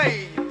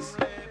alleyways.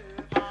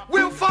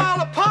 We'll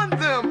fall upon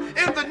them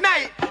in the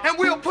night and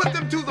we'll put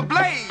them to the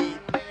blade.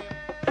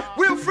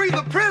 We'll free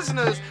the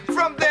prisoners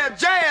from their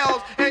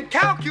jails and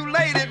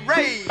calculated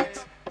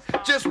raids.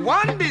 Just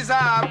one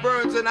desire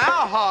burns in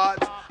our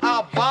hearts,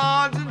 our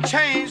bonds and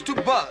chains to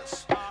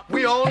bust.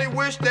 We only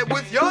wish that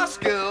with your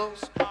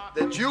skills,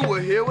 that you were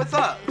here with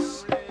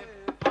us.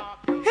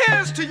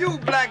 Here's to you,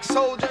 black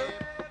soldier,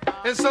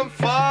 in some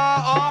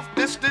far-off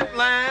distant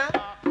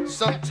land.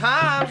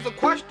 Sometimes the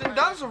question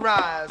does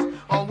arise,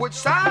 on which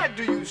side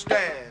do you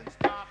stand?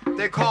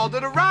 They called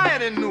it a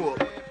riot in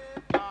Newark,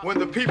 when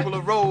the people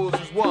arose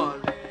as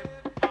one.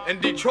 In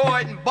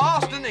Detroit and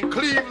Boston and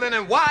Cleveland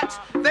and Watts,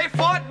 they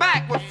fought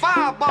back with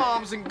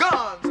firebombs and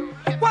guns.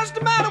 What's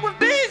the matter with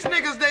these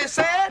niggas, they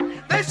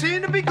said? They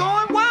seem to be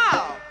going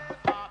wild.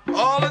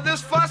 All of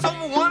this fuss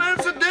over one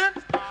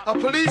incident, a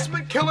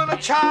policeman killing a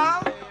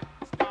child.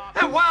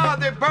 And while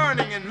they're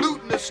burning and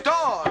looting the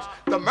stores,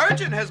 the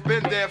merchant has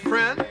been their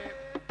friend.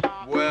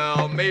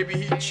 Well, maybe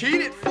he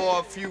cheated for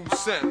a few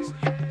cents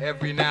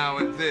every now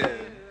and then.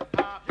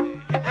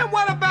 And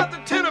what about the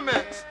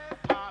tenements?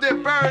 They're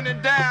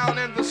burning down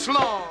in the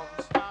slums.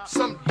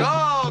 Some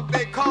dog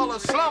they call a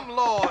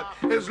slumlord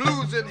is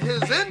losing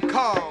his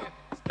income.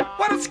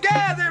 What a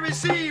scare they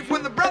received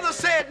when the brother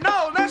said,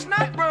 no, let's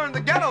not burn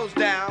the ghettos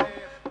down.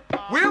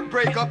 We'll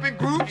break up in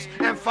groups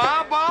and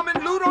firebomb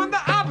and loot on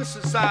the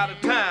opposite side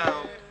of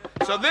town.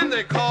 So then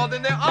they called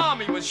in their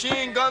army,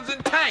 machine guns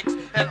and tanks,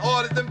 and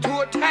ordered them to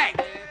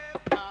attack.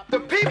 The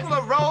people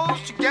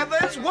arose together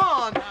as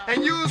one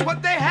and used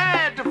what they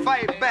had to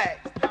fight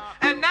back.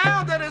 And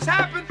now that has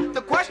happened,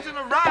 the question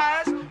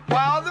arises,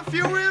 why are the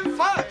few in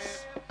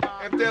fuss?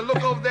 If they'll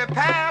look over their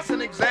past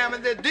and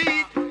examine their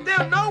deeds,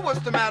 they'll know what's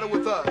the matter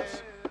with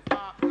us.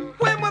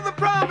 When will the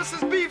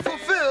promises be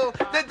fulfilled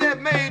that they've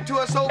made to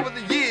us over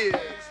the years?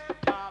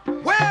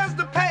 Where's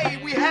the pay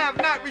we have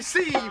not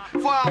received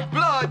for our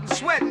blood and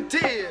sweat and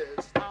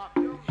tears?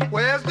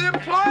 Where's the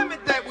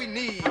employment that we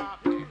need?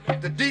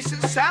 The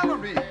decent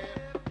salary?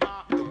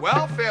 The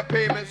welfare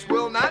payments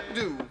will not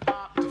do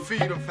to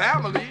feed a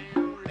family.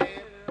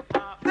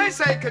 They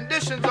say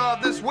conditions are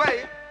this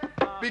way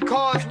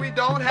because we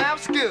don't have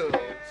skills.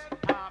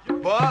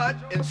 But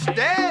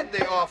instead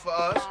they offer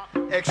us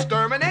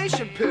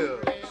extermination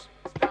pills.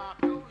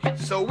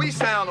 So we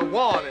sound a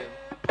warning.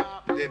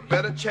 They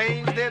better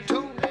change their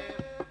tune.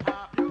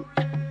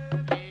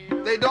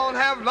 They don't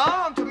have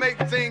long to make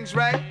things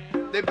right.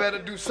 They better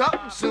do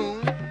something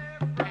soon.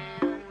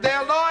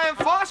 Their law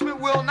enforcement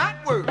will not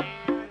work.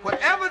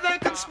 Whatever they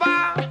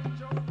conspire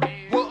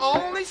will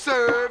only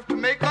serve to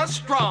make us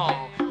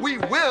strong. We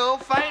will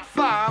fight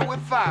fire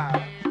with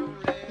fire.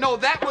 No,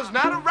 that was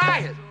not a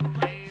riot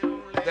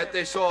that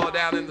they saw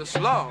down in the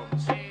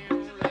slums.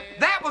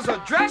 That was a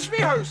dress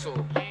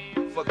rehearsal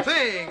for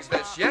things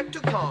that's yet to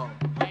come.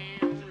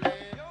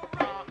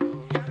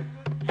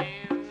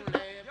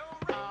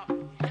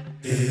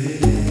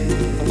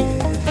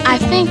 I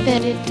think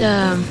that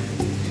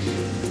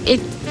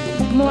it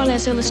more or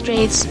less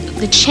illustrates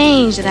the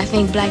change that I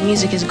think black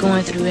music is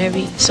going through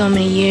every so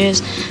many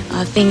years.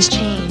 Things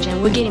change,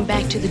 and we're getting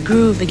back to the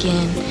groove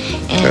again,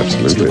 and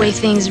to the way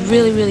things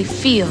really, really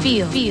feel.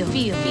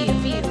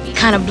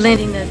 Kind of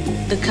blending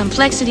the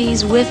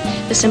complexities with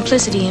the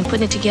simplicity and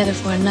putting it together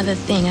for another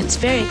thing. It's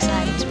very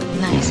exciting. It's really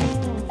nice.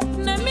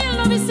 Na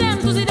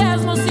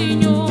 1910,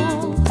 mocinho,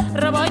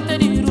 raboita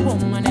de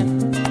Rubomane.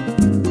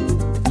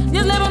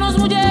 Dias levam as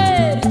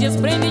mulheres, dias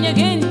prendem a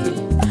gente,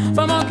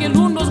 para que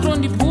lundos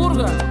grande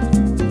purga.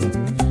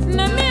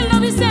 Na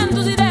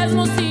 1910,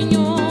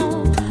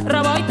 mocinho,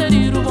 raboita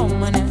de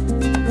Rubomane.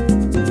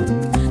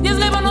 Dias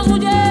levam as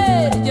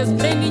mulheres, dias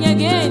prendem a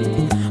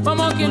gente,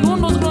 para que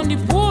lundos grande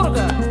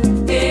purga.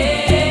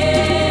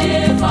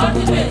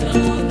 Forte Pedro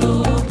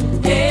Mundo,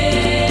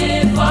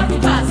 forte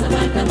passa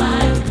marca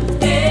mais.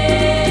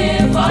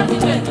 Forte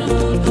Pedro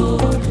Mundo,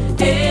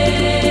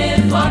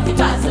 forte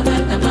passa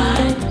marca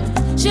mais.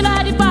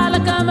 Chila de pala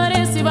que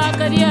merece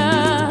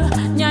vacaria,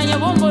 nhanha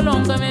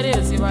bombolonga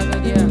merece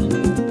vacaria.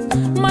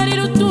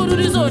 Marido tudo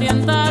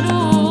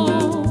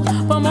desorientado,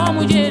 para uma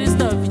mulher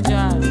está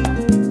fechado.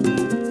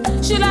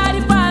 Chila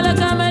de pala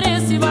que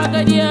merece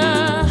vacaria,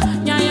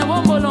 nhanha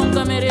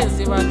bombolonga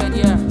merece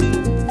vacaria.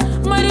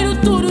 Marido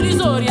tudo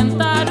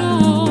desorientado,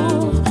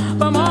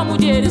 para uma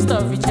mulher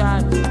está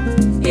fechado.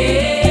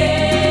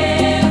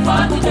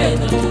 Forte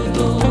Pedro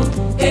Mundo,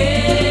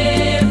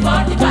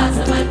 forte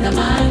passa marca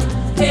mais.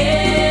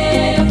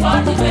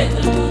 Forte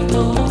Pedro Mundo,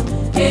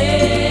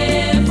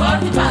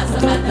 forte passa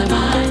marca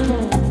mais.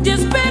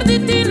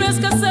 Desperde-te, não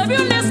esquece,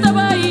 viu nesta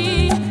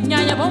Bahia.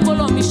 Nhanha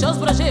bombolão, bichos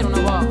brajeiro na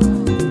boca.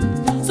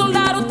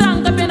 Soldado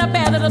tranca, pena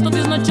pedra,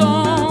 todos no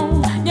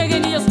chão.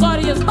 Nhanha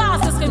escórias,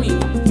 passas caminho.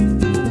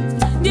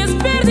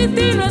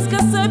 Desperde-te, não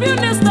esquece, viu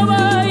nesta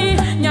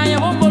Bahia. Nhanha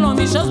bombolão,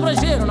 bichos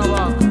brajeiro na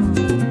boca.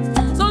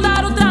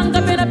 Soldado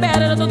tranca, pena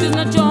pedra, todos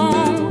no chão.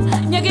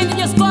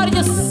 Nhanha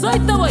escórias, sai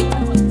da boi.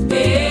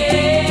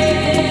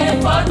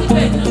 Forte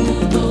Pedro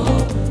Mundo,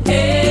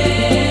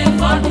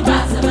 forte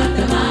passa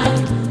marca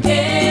mais.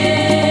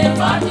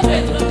 Forte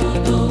Pedro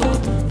Mundo,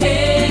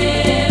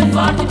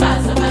 forte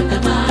passa marca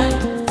mais.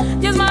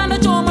 Dias manda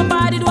choma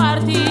para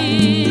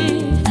Duarte,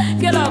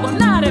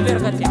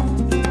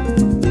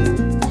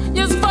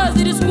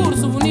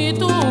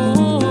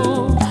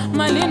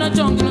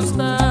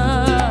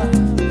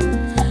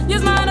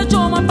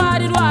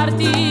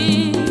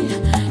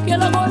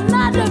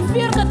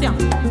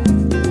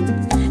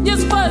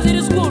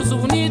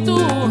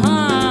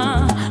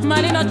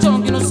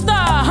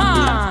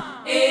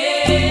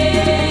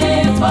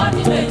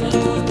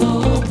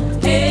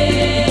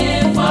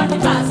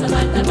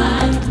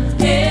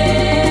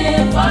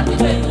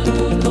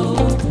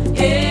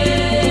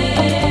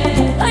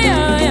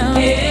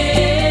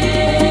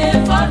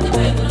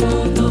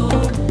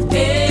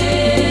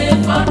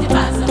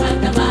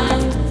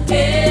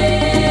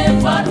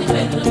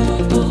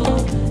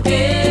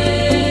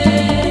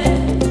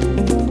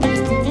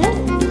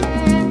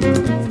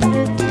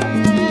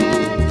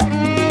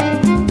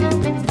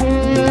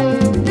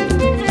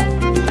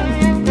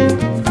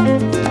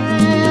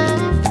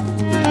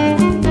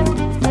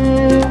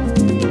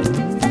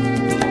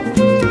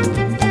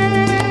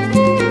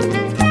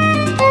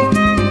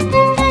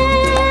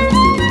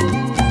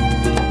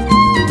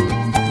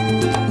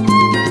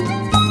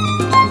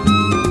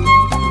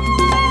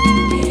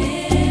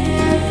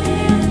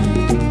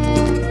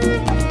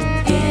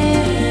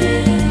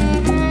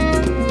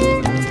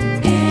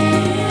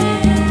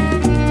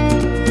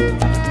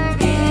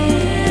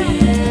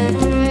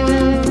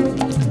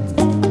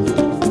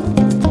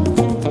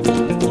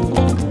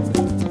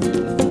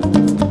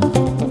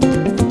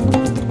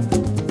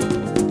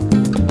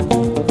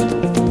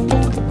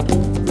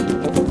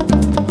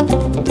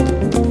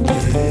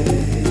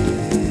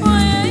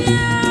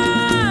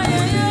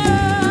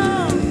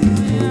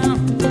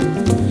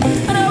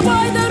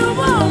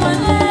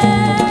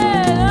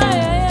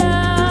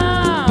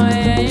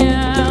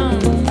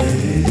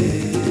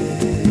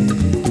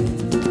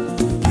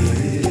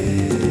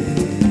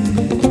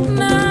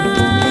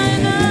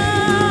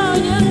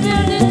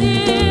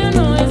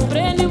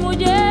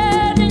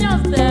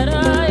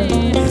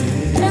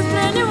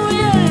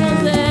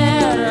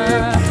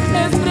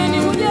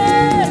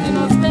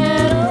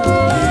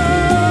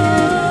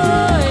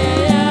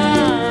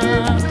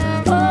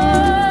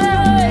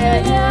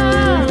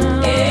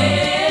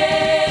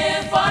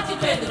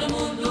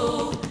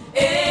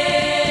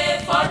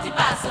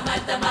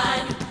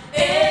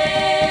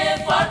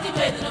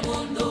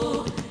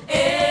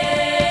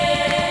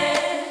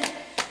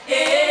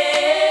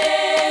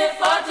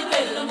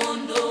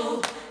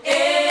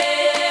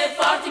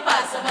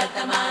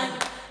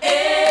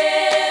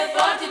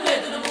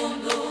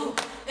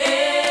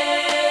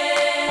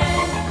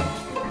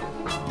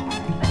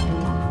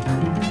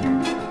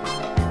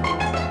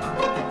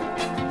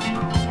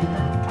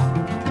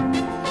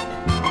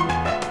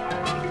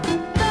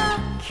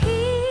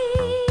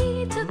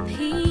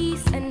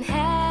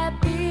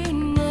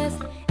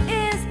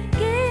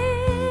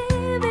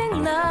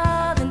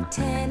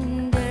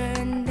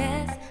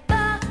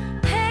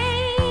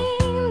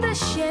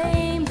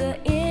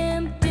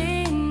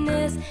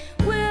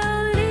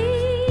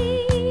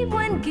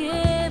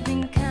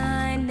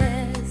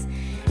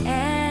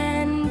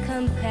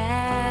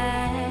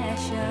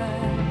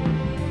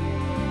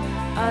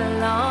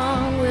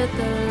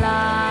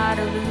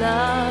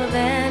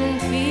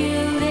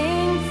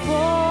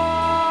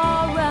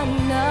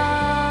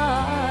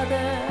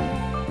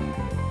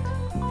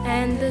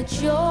 the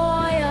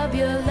joy of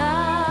your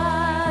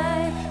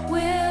life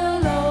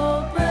will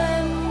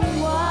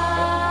open wide.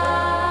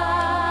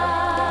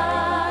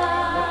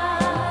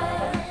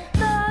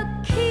 The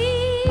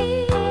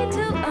key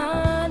to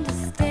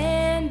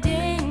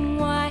understanding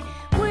why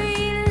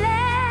we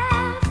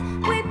laugh,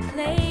 we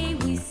play,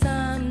 we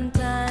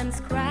sometimes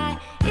cry.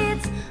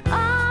 It's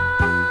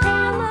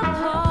all a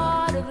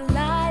part of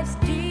life's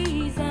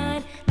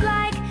design,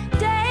 like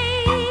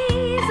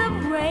days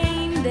of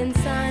rain then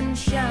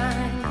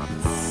sunshine.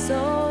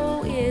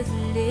 So is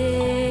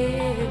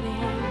living.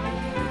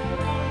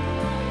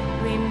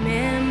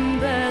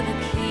 Remember the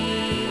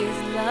key is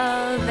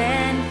love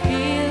and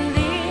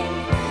feeling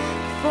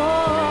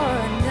for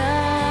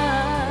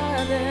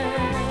another.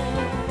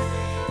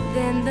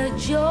 Then the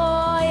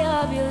joy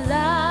of your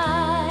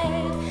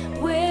life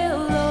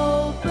will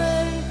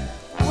open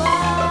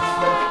wide.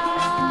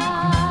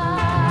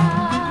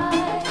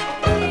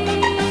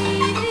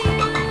 Please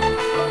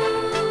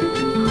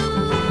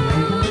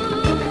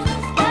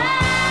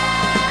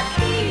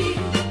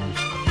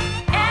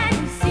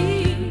and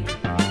see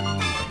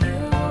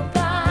you'll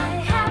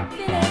find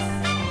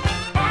happiness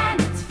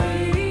and it's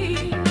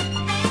free.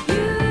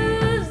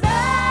 Use the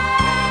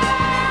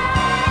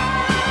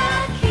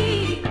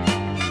key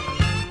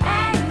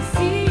and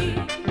see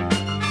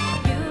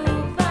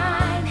you'll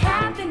find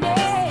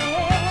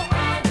happiness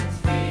and it's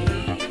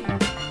free.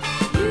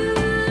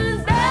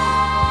 Use the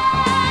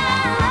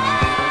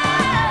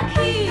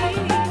key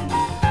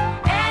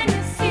and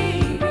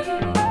see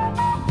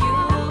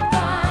you'll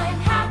find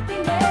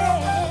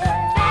happiness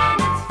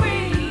and it's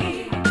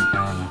free.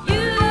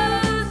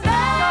 Use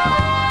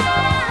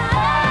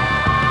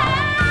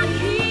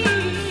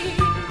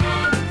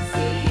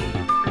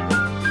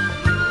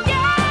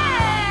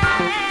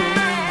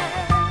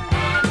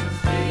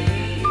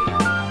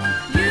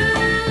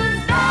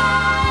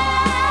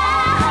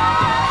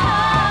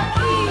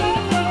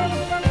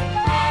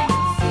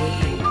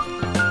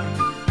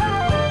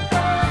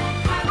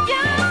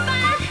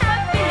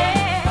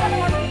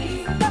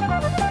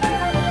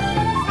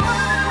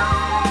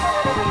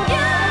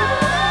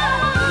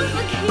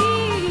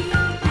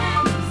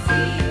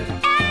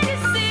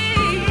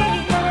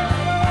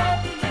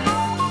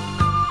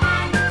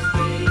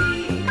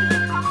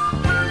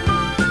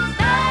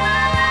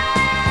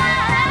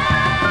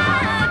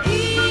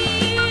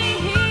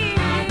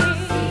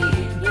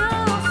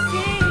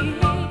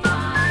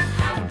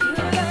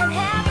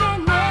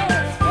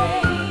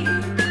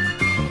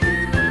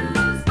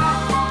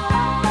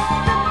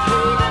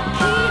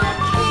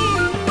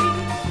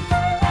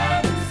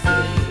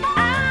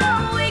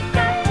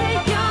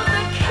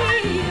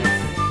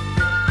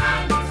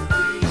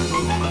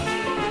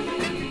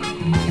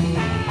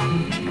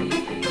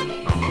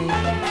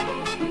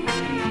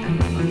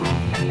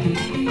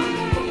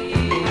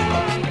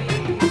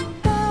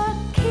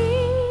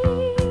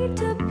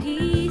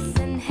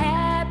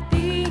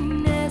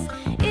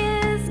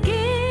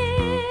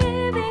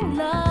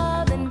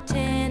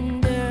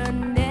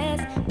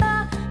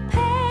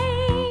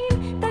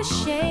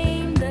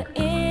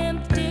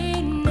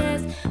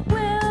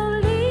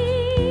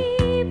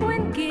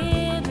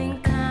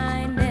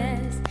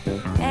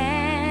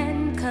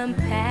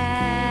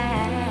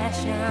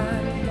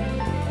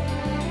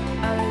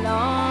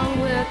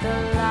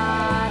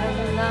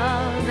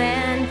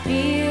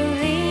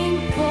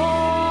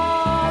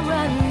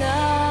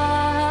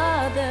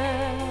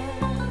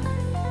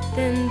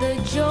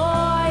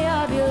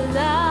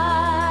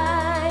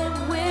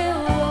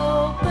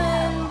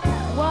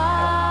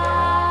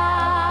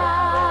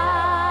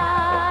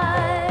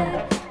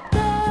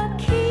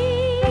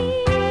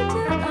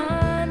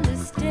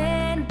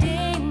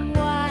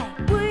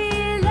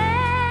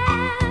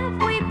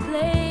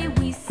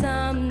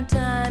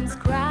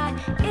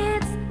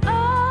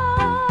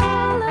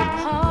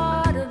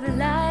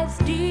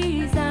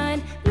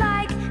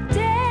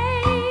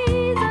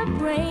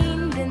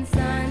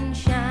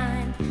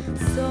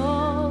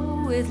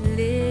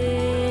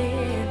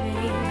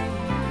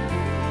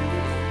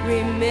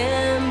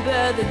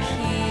Remember the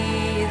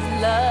key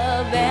is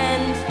love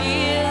and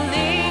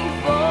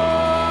feeling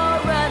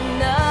for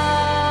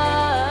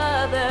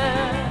another.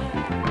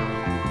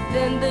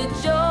 Then the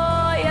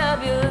joy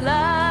of your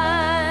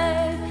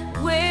life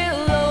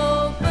will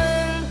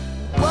open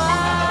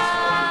wide.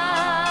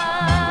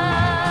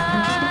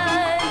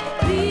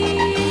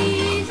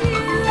 Please use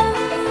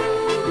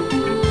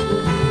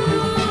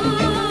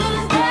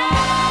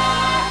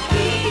that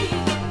key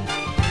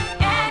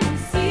and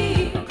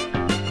see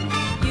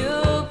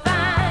you'll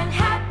find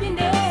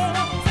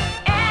happiness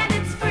and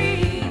it's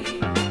free.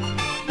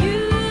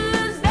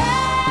 Use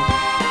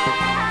that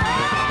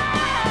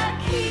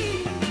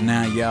key.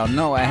 Now, y'all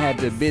know I had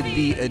to bid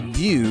thee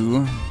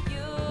adieu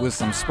with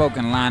some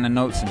spoken liner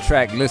notes and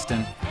track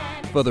listing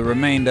for the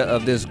remainder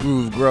of this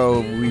Groove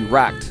Grove we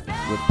rocked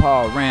with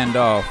Paul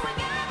Randolph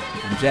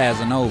and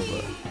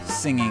Jazzanova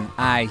singing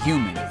I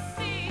Human.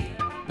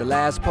 The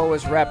last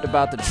poets rapped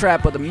about the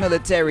trap of the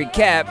military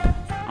cap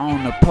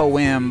on the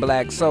poem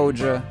Black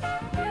Soldier.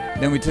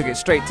 Then we took it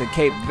straight to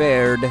Cape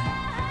Verde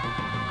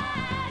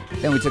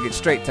Then we took it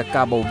straight to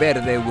Cabo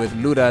Verde with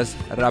Luda's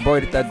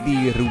Roberta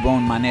di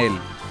Rubon Manel.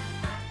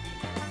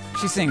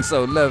 She sings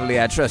so lovely,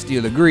 I trust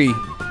you'll agree.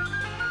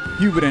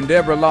 Hubert and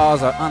Deborah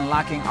Laws are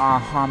unlocking our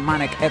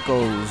harmonic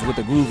echoes with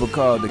a groover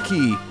called The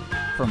Key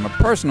from a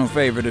personal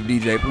favorite of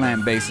DJ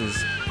Plant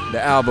Bass's,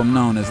 the album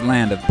known as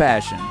Land of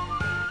Passion.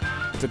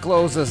 To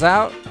close us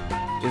out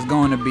is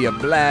going to be a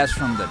blast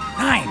from the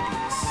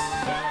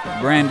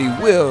 90s. Brandy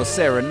will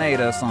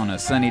serenade us on a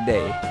sunny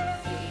day.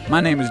 My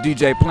name is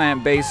DJ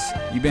Plant Bass.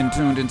 You've been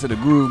tuned into the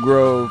Groove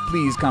Grove.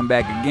 Please come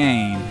back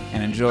again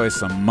and enjoy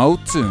some more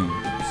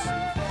tunes.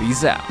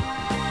 Peace out.